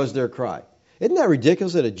Caesar, was their cry. Isn't that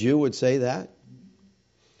ridiculous that a Jew would say that?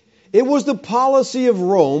 It was the policy of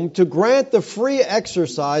Rome to grant the free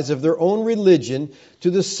exercise of their own religion to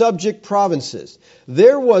the subject provinces.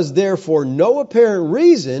 There was therefore no apparent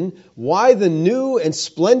reason why the new and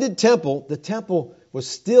splendid temple, the temple was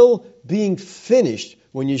still being finished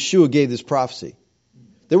when Yeshua gave this prophecy.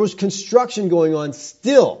 There was construction going on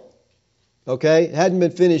still. Okay? It hadn't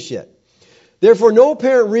been finished yet. Therefore, no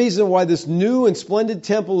apparent reason why this new and splendid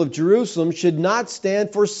temple of Jerusalem should not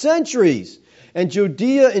stand for centuries, and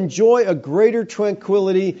Judea enjoy a greater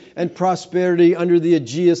tranquility and prosperity under the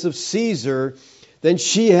aegis of Caesar than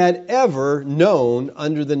she had ever known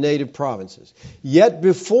under the native provinces. Yet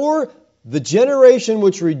before the generation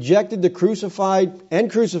which rejected the crucified,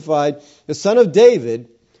 the Son of David,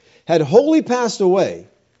 had wholly passed away,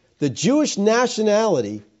 the Jewish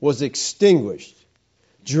nationality was extinguished.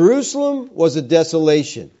 Jerusalem was a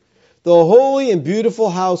desolation. The holy and beautiful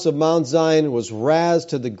house of Mount Zion was razed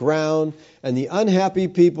to the ground, and the unhappy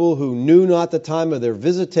people who knew not the time of their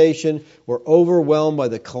visitation were overwhelmed by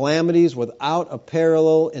the calamities without a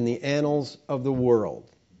parallel in the annals of the world.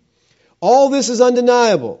 All this is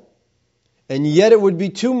undeniable, and yet it would be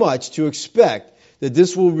too much to expect that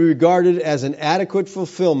this will be regarded as an adequate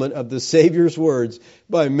fulfillment of the Savior's words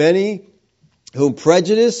by many whom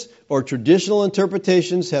prejudice or traditional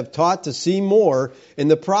interpretations have taught to see more in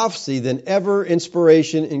the prophecy than ever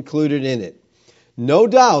inspiration included in it. No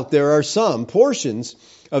doubt there are some portions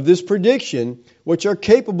of this prediction which are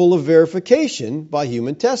capable of verification by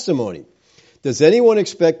human testimony. Does anyone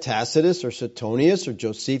expect Tacitus or Suetonius or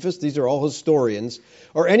Josephus, these are all historians,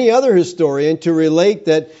 or any other historian to relate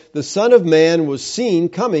that the Son of Man was seen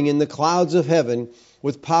coming in the clouds of heaven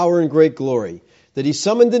with power and great glory, that he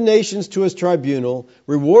summoned the nations to his tribunal,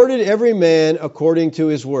 rewarded every man according to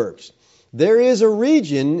his works? There is a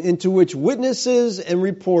region into which witnesses and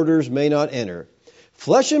reporters may not enter.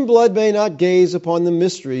 Flesh and blood may not gaze upon the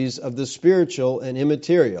mysteries of the spiritual and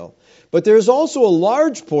immaterial. But there is also a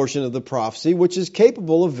large portion of the prophecy which is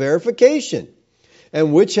capable of verification,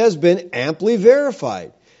 and which has been amply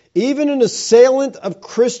verified. Even an assailant of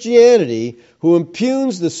Christianity who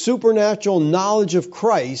impugns the supernatural knowledge of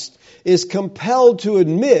Christ is compelled to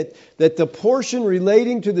admit that the portion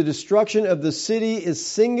relating to the destruction of the city is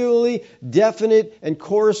singularly definite and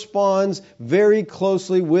corresponds very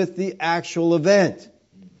closely with the actual event.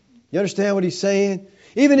 You understand what he's saying?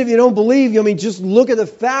 Even if you don't believe, just look at the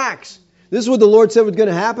facts. This is what the Lord said was going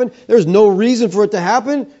to happen. There's no reason for it to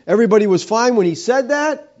happen. Everybody was fine when he said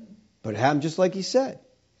that, but it happened just like he said.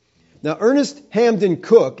 Now, Ernest Hamden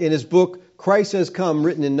Cook, in his book, Christ Has Come,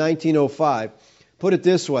 written in 1905, put it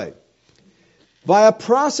this way. By a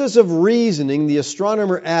process of reasoning, the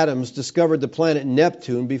astronomer Adams discovered the planet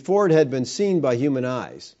Neptune before it had been seen by human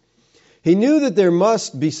eyes. He knew that there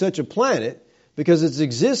must be such a planet because its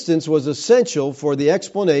existence was essential for the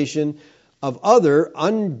explanation of other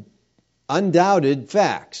undoubted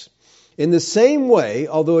facts. In the same way,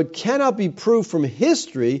 although it cannot be proved from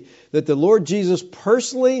history that the Lord Jesus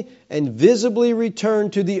personally and visibly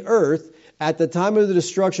returned to the earth at the time of the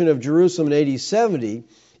destruction of Jerusalem in AD 70,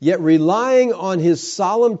 yet relying on his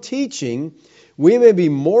solemn teaching, we may be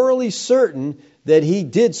morally certain that he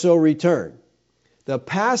did so return. The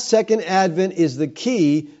past second advent is the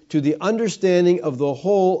key to the understanding of the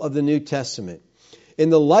whole of the New Testament. In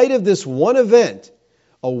the light of this one event,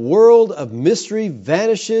 a world of mystery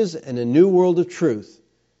vanishes and a new world of truth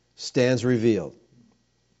stands revealed.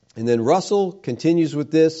 And then Russell continues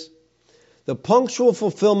with this. The punctual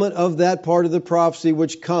fulfillment of that part of the prophecy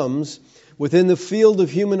which comes within the field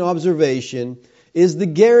of human observation is the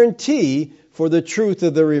guarantee for the truth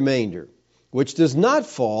of the remainder, which does not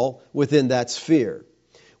fall within that sphere.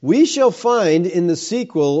 We shall find in the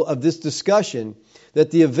sequel of this discussion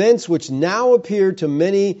that the events which now appear to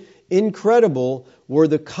many incredible were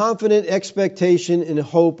the confident expectation and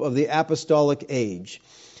hope of the apostolic age,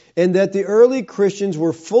 and that the early Christians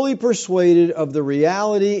were fully persuaded of the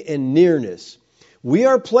reality and nearness. We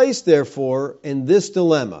are placed, therefore, in this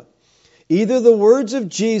dilemma. Either the words of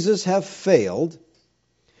Jesus have failed,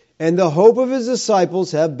 and the hope of his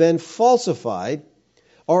disciples have been falsified,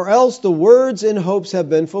 or else the words and hopes have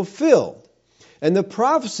been fulfilled, and the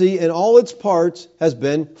prophecy in all its parts has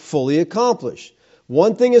been fully accomplished.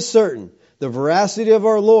 One thing is certain, the veracity of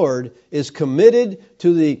our Lord is committed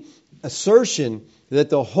to the assertion that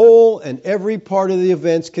the whole and every part of the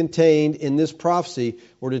events contained in this prophecy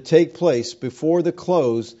were to take place before the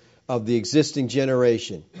close of the existing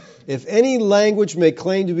generation. If any language may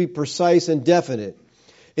claim to be precise and definite,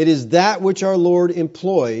 it is that which our Lord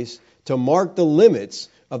employs to mark the limits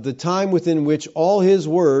of the time within which all his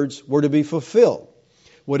words were to be fulfilled.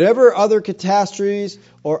 Whatever other catastrophes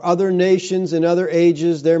or other nations and other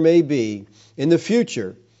ages there may be in the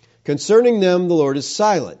future, concerning them the Lord is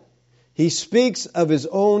silent. He speaks of his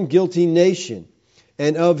own guilty nation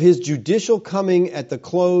and of his judicial coming at the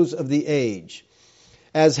close of the age,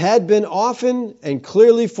 as had been often and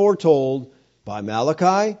clearly foretold by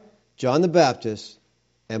Malachi, John the Baptist,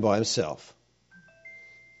 and by himself.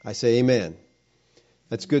 I say amen.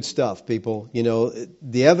 That's good stuff, people.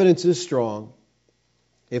 The evidence is strong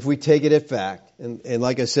if we take it at fact. And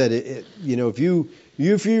like I said, if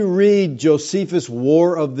you read Josephus'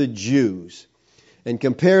 War of the Jews and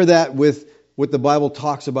compare that with what the Bible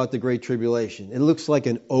talks about the Great Tribulation, it looks like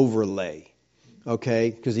an overlay. Okay?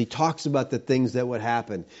 Because he talks about the things that would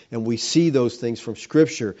happen. And we see those things from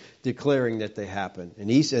Scripture declaring that they happen. And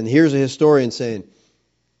here's a historian saying,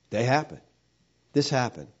 they happen. This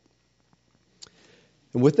happened.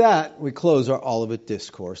 And with that, we close our Olivet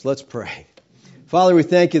Discourse. Let's pray. Father, we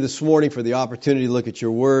thank you this morning for the opportunity to look at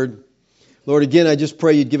your word. Lord, again, I just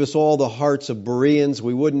pray you'd give us all the hearts of Bereans.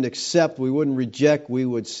 We wouldn't accept, we wouldn't reject, we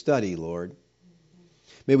would study, Lord.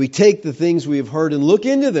 May we take the things we have heard and look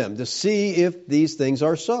into them to see if these things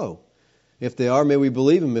are so. If they are, may we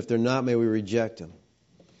believe them. If they're not, may we reject them.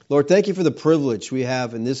 Lord, thank you for the privilege we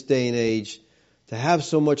have in this day and age to have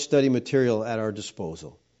so much study material at our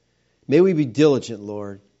disposal. May we be diligent,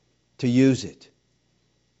 Lord, to use it.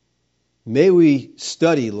 May we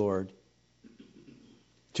study, Lord,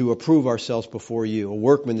 to approve ourselves before you, a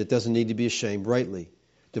workman that doesn't need to be ashamed, rightly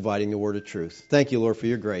dividing the word of truth. Thank you, Lord, for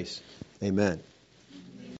your grace. Amen.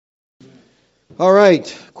 All right,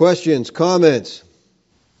 questions, comments?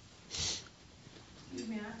 Excuse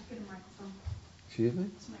me, I have to get a microphone. Excuse me?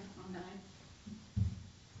 This microphone died.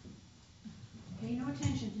 Pay no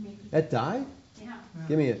attention to me. That died? Yeah.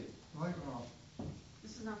 Give me it.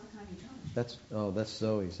 This is not the kind you charge. That's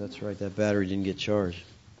Zoe's. That's right. That battery didn't get charged.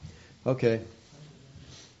 Okay.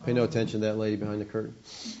 Pay no attention to that lady behind the curtain.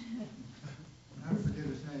 I forget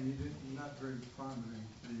his name. You're not very fond of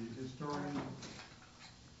him. The historian.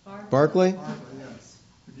 Barclay? Barclay, yes.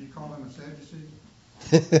 Did you call him a Sadducee?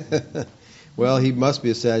 Well, he must be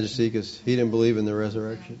a Sadducee because he didn't believe in the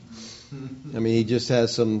resurrection. I mean, he just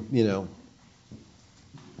has some, Well,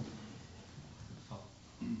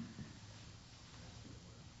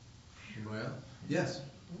 yes.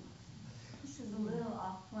 This is a little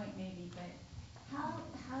off point maybe, but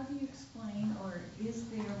how do you explain, or is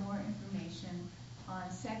there more information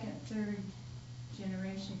on second, third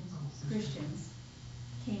generation Christians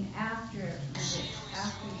came after the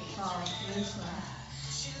fall of Jerusalem?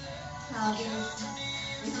 How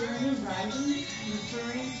is there any writing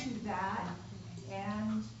referring to that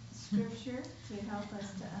and Scripture to help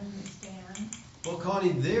us to understand? Well,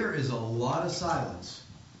 Connie, there is a lot of silence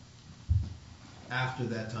after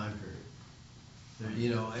that time period.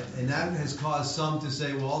 And that has caused some to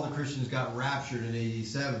say, well, all the Christians got raptured in AD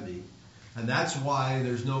 70. And that's why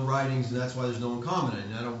there's no writings, and that's why there's no one commenting.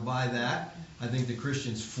 And I don't buy that. I think the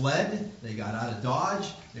Christians fled. They got out of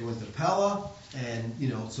Dodge. They went to Pella. And,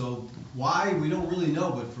 so why, we don't really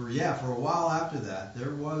know. But for a while after that,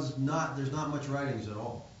 there's not much writings at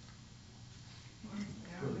all.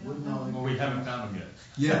 Well, we haven't found them yet.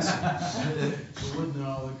 Yes. So wouldn't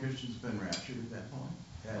all the Christians been raptured at that point?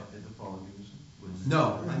 At the fall of Jerusalem?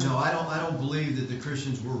 No, I don't believe that the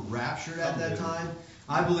Christians were raptured at that time.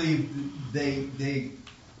 I believe they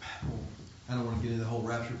I don't want to get into the whole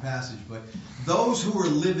rapture passage, but those who were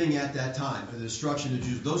living at that time, the destruction of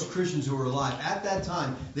Jews, those Christians who were alive at that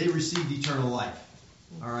time, they received eternal life.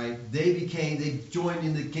 All right, they joined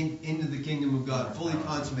into the kingdom of God, fully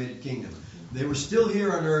consummated kingdom. They were still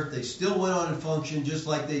here on earth. They still went on and functioned just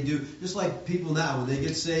like they do, just like people now when they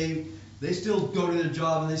get saved. They still go to their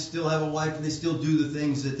job and they still have a wife and they still do the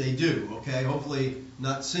things that they do. Okay, hopefully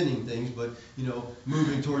not sinning things, but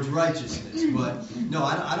moving towards righteousness. But no,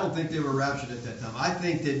 I don't think they were raptured at that time. I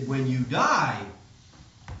think that when you die,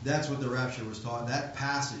 that's what the rapture was taught. That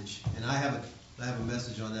passage, and I have a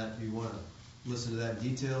message on that. If you want to listen to that in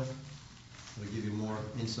detail, it'll give you more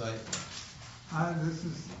insight.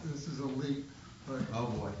 This is a leap, but Oh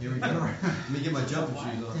boy, here we go. Let me get my jumping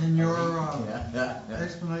shoes on. in your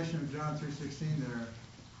explanation of John 3:16 there,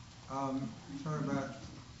 talk about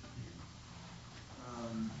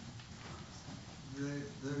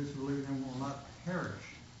those who believe in him will not perish,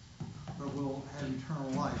 but will have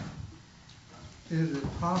eternal life. Is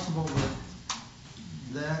it possible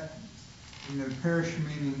that perish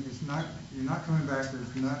meaning you're not coming back,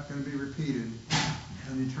 there's not going to be repeated,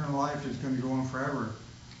 and eternal life is going to go on forever?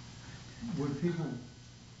 Would people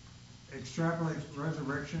extrapolate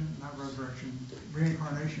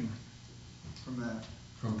reincarnation from that?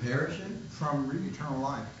 From perishing? From eternal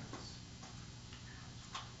life?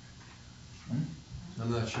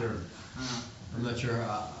 I'm not sure. I'm not sure.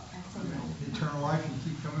 Eternal life,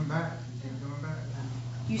 you keep coming back.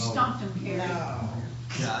 You stopped him, Gary.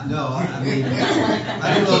 Yeah, no, I mean,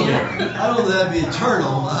 I don't know that'd be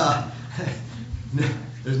eternal.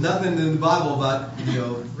 There's nothing in the Bible about,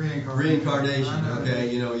 reincarnation,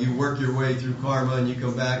 okay? You work your way through karma and you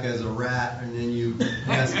come back as a rat and then you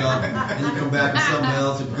messed up and you come back as something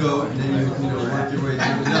else, a goat, and then you work your way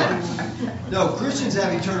through it. No, Christians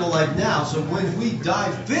have eternal life now, so when we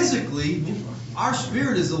die physically, our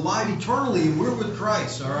spirit is alive eternally and we're with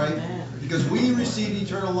Christ, all right? Because we received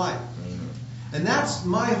eternal life. And that's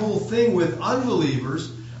my whole thing with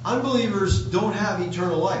unbelievers. Unbelievers don't have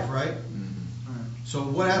eternal life, right? So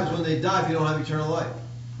what happens when they die if you don't have eternal life?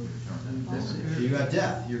 You got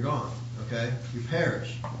death. You're gone. Okay? You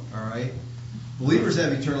perish. All right? Believers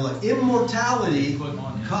have eternal life. Immortality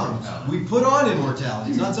comes. We put on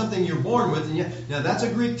immortality. It's not something you're born with. Now that's a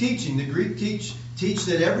Greek teaching. The Greek teach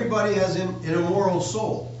that everybody has an immoral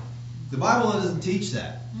soul. The Bible doesn't teach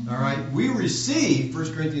that. All right? We receive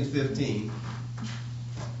 1 Corinthians 15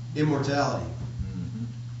 immortality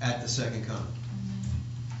at the second coming.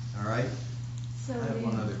 All right? I have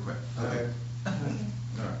one other question. Okay.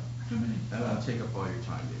 All right. And I'll take up all your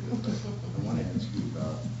time, David. But I want to ask you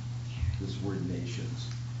about this word nations,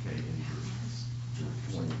 okay, in verse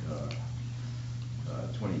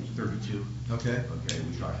 32. Okay. Okay,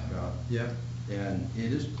 we talked about. Yeah. And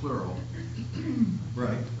it is plural.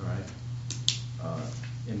 Right. Right.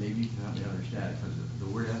 And maybe you can help me understand it, because the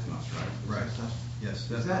word ethnos, right? Right.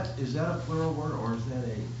 Yes. Is that a plural word, or is that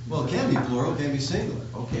a... Well, it can be plural, it can be singular.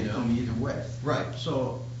 Okay, it can be either way. Right.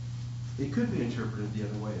 So it could be interpreted the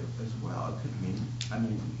other way as well. It could mean,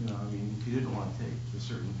 if you didn't want to take a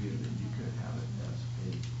certain view, that you could have it as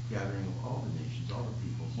a gathering of all the nations, all the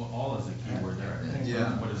people. Well, all is the key word there.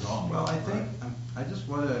 Yeah. What is all? Well, I think,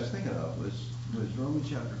 what I was thinking of was Romans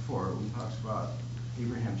chapter 4, when it talks about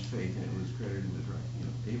Abraham's faith, and it was credited with,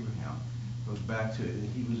 Abraham goes back to it, and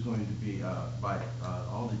he was going to be by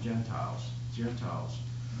all the Gentiles, Gentiles.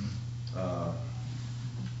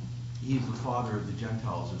 He's the father of the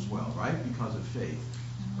Gentiles as well, right? Because of faith,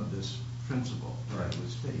 of this principle. Right. It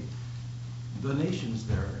was faith. The nations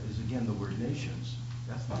there is again the word nations.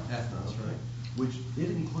 Ethnos, right? Which did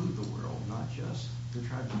include the world, not just the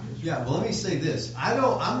tribes of Israel. Yeah, well, let me say this.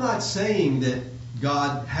 I'm not saying that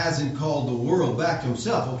God hasn't called the world back to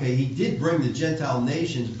himself. Okay, he did bring the Gentile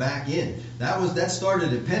nations back in. That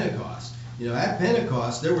started at Pentecost. At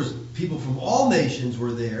Pentecost, there was people from all nations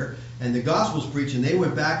were there, and the gospel's preached, and they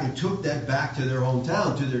went back and took that back to their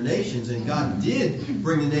hometown, to their nations, and God did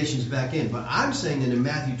bring the nations back in. But I'm saying that in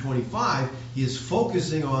Matthew 25, he is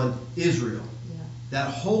focusing on Israel. That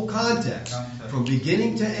whole context, from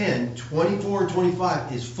beginning to end, 24 and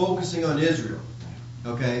 25, is focusing on Israel.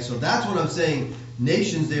 Okay, so that's what I'm saying.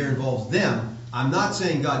 Nations there involves them. I'm not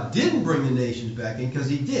saying God didn't bring the nations back in, because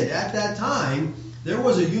he did. At that time, there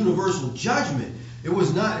was a universal judgment. It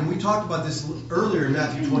was not, and we talked about this earlier in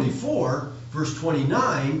Matthew 24, verse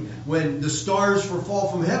 29, when the stars fall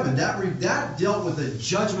from heaven. That dealt with the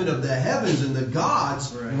judgment of the heavens and the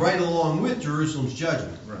gods right along with Jerusalem's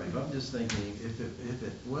judgment. Right, but I'm just thinking, if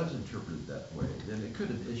it was interpreted that way, then it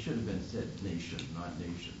should have been said nation, not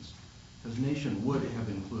nations. Because nation would have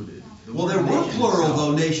included. Well, there were plural,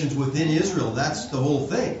 though, nations within Israel. That's the whole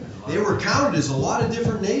thing. They were counted as a lot of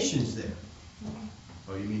different nations there.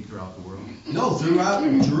 Oh, you mean throughout the world? No, throughout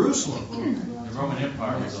Jerusalem. The Roman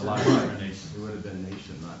Empire was a lot of different nations. It would have been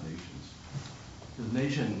nation, not nations. Because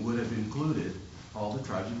nation would have included all the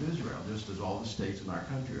tribes of Israel, just as all the states in our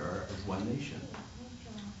country are as one nation.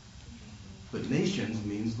 But nations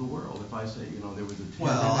means the world. If I say, there was a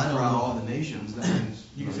throughout all the nations, that means...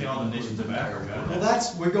 You can say all the nations of Africa.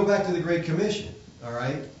 Well, we go back to the Great Commission, all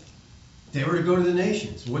right? They were to go to the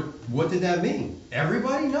nations. What did that mean?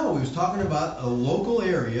 Everybody? No. He was talking about a local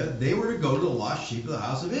area. They were to go to the lost sheep of the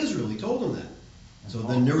house of Israel. He told them that. So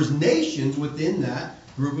then there was nations within that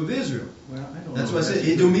group of Israel. Well, I don't That's know. why I said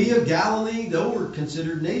Idumea, Galilee, those were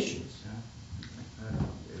considered nations. I don't know.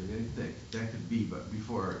 That could be, but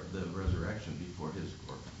before the resurrection, before his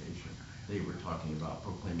glorification, they were talking about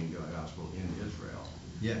proclaiming the gospel in Israel.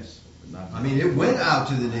 Yes. Not it went out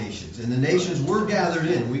to the nations, and the nations were gathered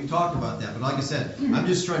in. We've talked about that. But like I said, I'm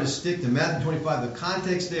just trying to stick to Matthew 25. The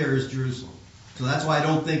context there is Jerusalem. So that's why I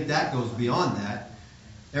don't think that goes beyond that.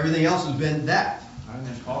 Everything else has been that.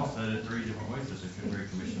 And Paul said it 3 different ways that the Great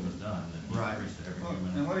Commission was done. That he preached to every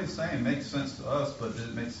human. And what he's saying makes sense to us, but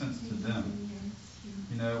it makes sense to them.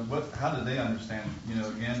 How did they understand?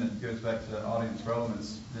 Again, it goes back to that audience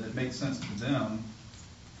relevance, that it makes sense to them.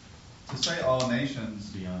 To say all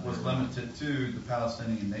nations was limited to the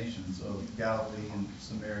Palestinian nations of Galilee and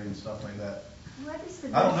Samaria and stuff like that.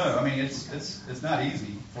 I don't know. I mean, it's not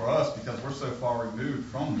easy for us because we're so far removed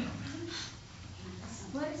from them.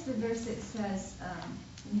 What is the verse that says,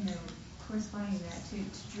 corresponding to that,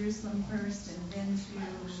 to Jerusalem first and then to, do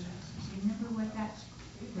you remember what that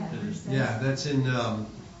verse says? Yeah, that's in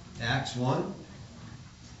Acts 1. Is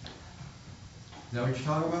that what you're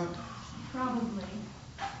talking about? Probably.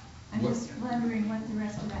 I'm just wondering what the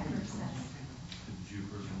rest of that verse says.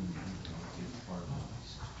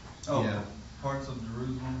 Oh, yeah. Parts of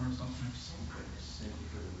Jerusalem or something?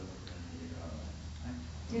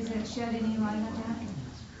 Does it shed any light on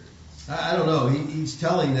that? I don't know. He's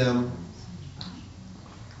telling them,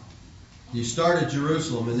 you start at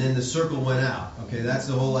Jerusalem and then the circle went out. Okay, that's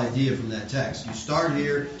the whole idea from that text. You start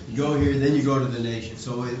here, you go here, then you go to the nation.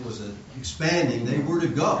 So it was expanding. They were to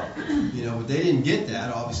go. But they didn't get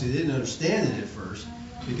that. Obviously, they didn't understand it at first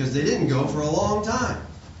because they didn't go for a long time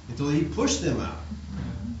until he pushed them out.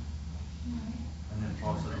 And then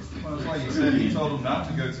Paul said, Well, that's why he said he told them not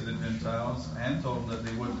to go to the Gentiles and told them that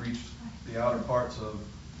they wouldn't reach the outer parts of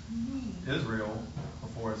Israel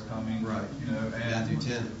before his coming. Right. And Matthew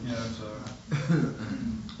 10. So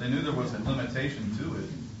they knew there was a limitation to it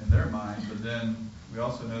in their mind, but then we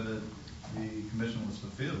also know that the commission was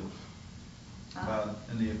fulfilled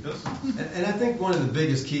in the epistles. And I think one of the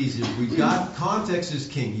biggest keys is context is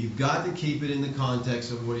king. You've got to keep it in the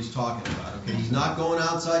context of what he's talking about. Okay, he's not going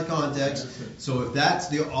outside context. So if that's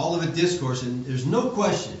the Olivet Discourse, and there's no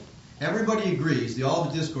question, everybody agrees the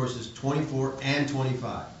Olivet Discourse is 24 and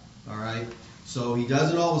 25. All right. So he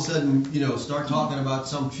doesn't all of a sudden, start talking about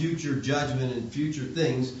some future judgment and future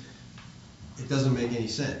things. It doesn't make any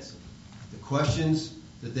sense. The questions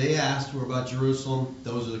that they asked were about Jerusalem.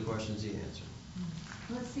 Those are the questions he answered.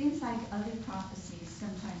 Well, it seems like other prophecies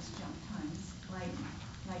sometimes jump times,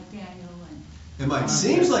 like Daniel and... It might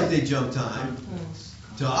seem like they jump time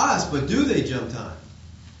to us, but do they jump time?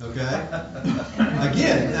 Okay?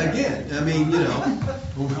 Again, I mean,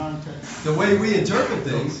 the way we interpret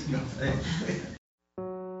things.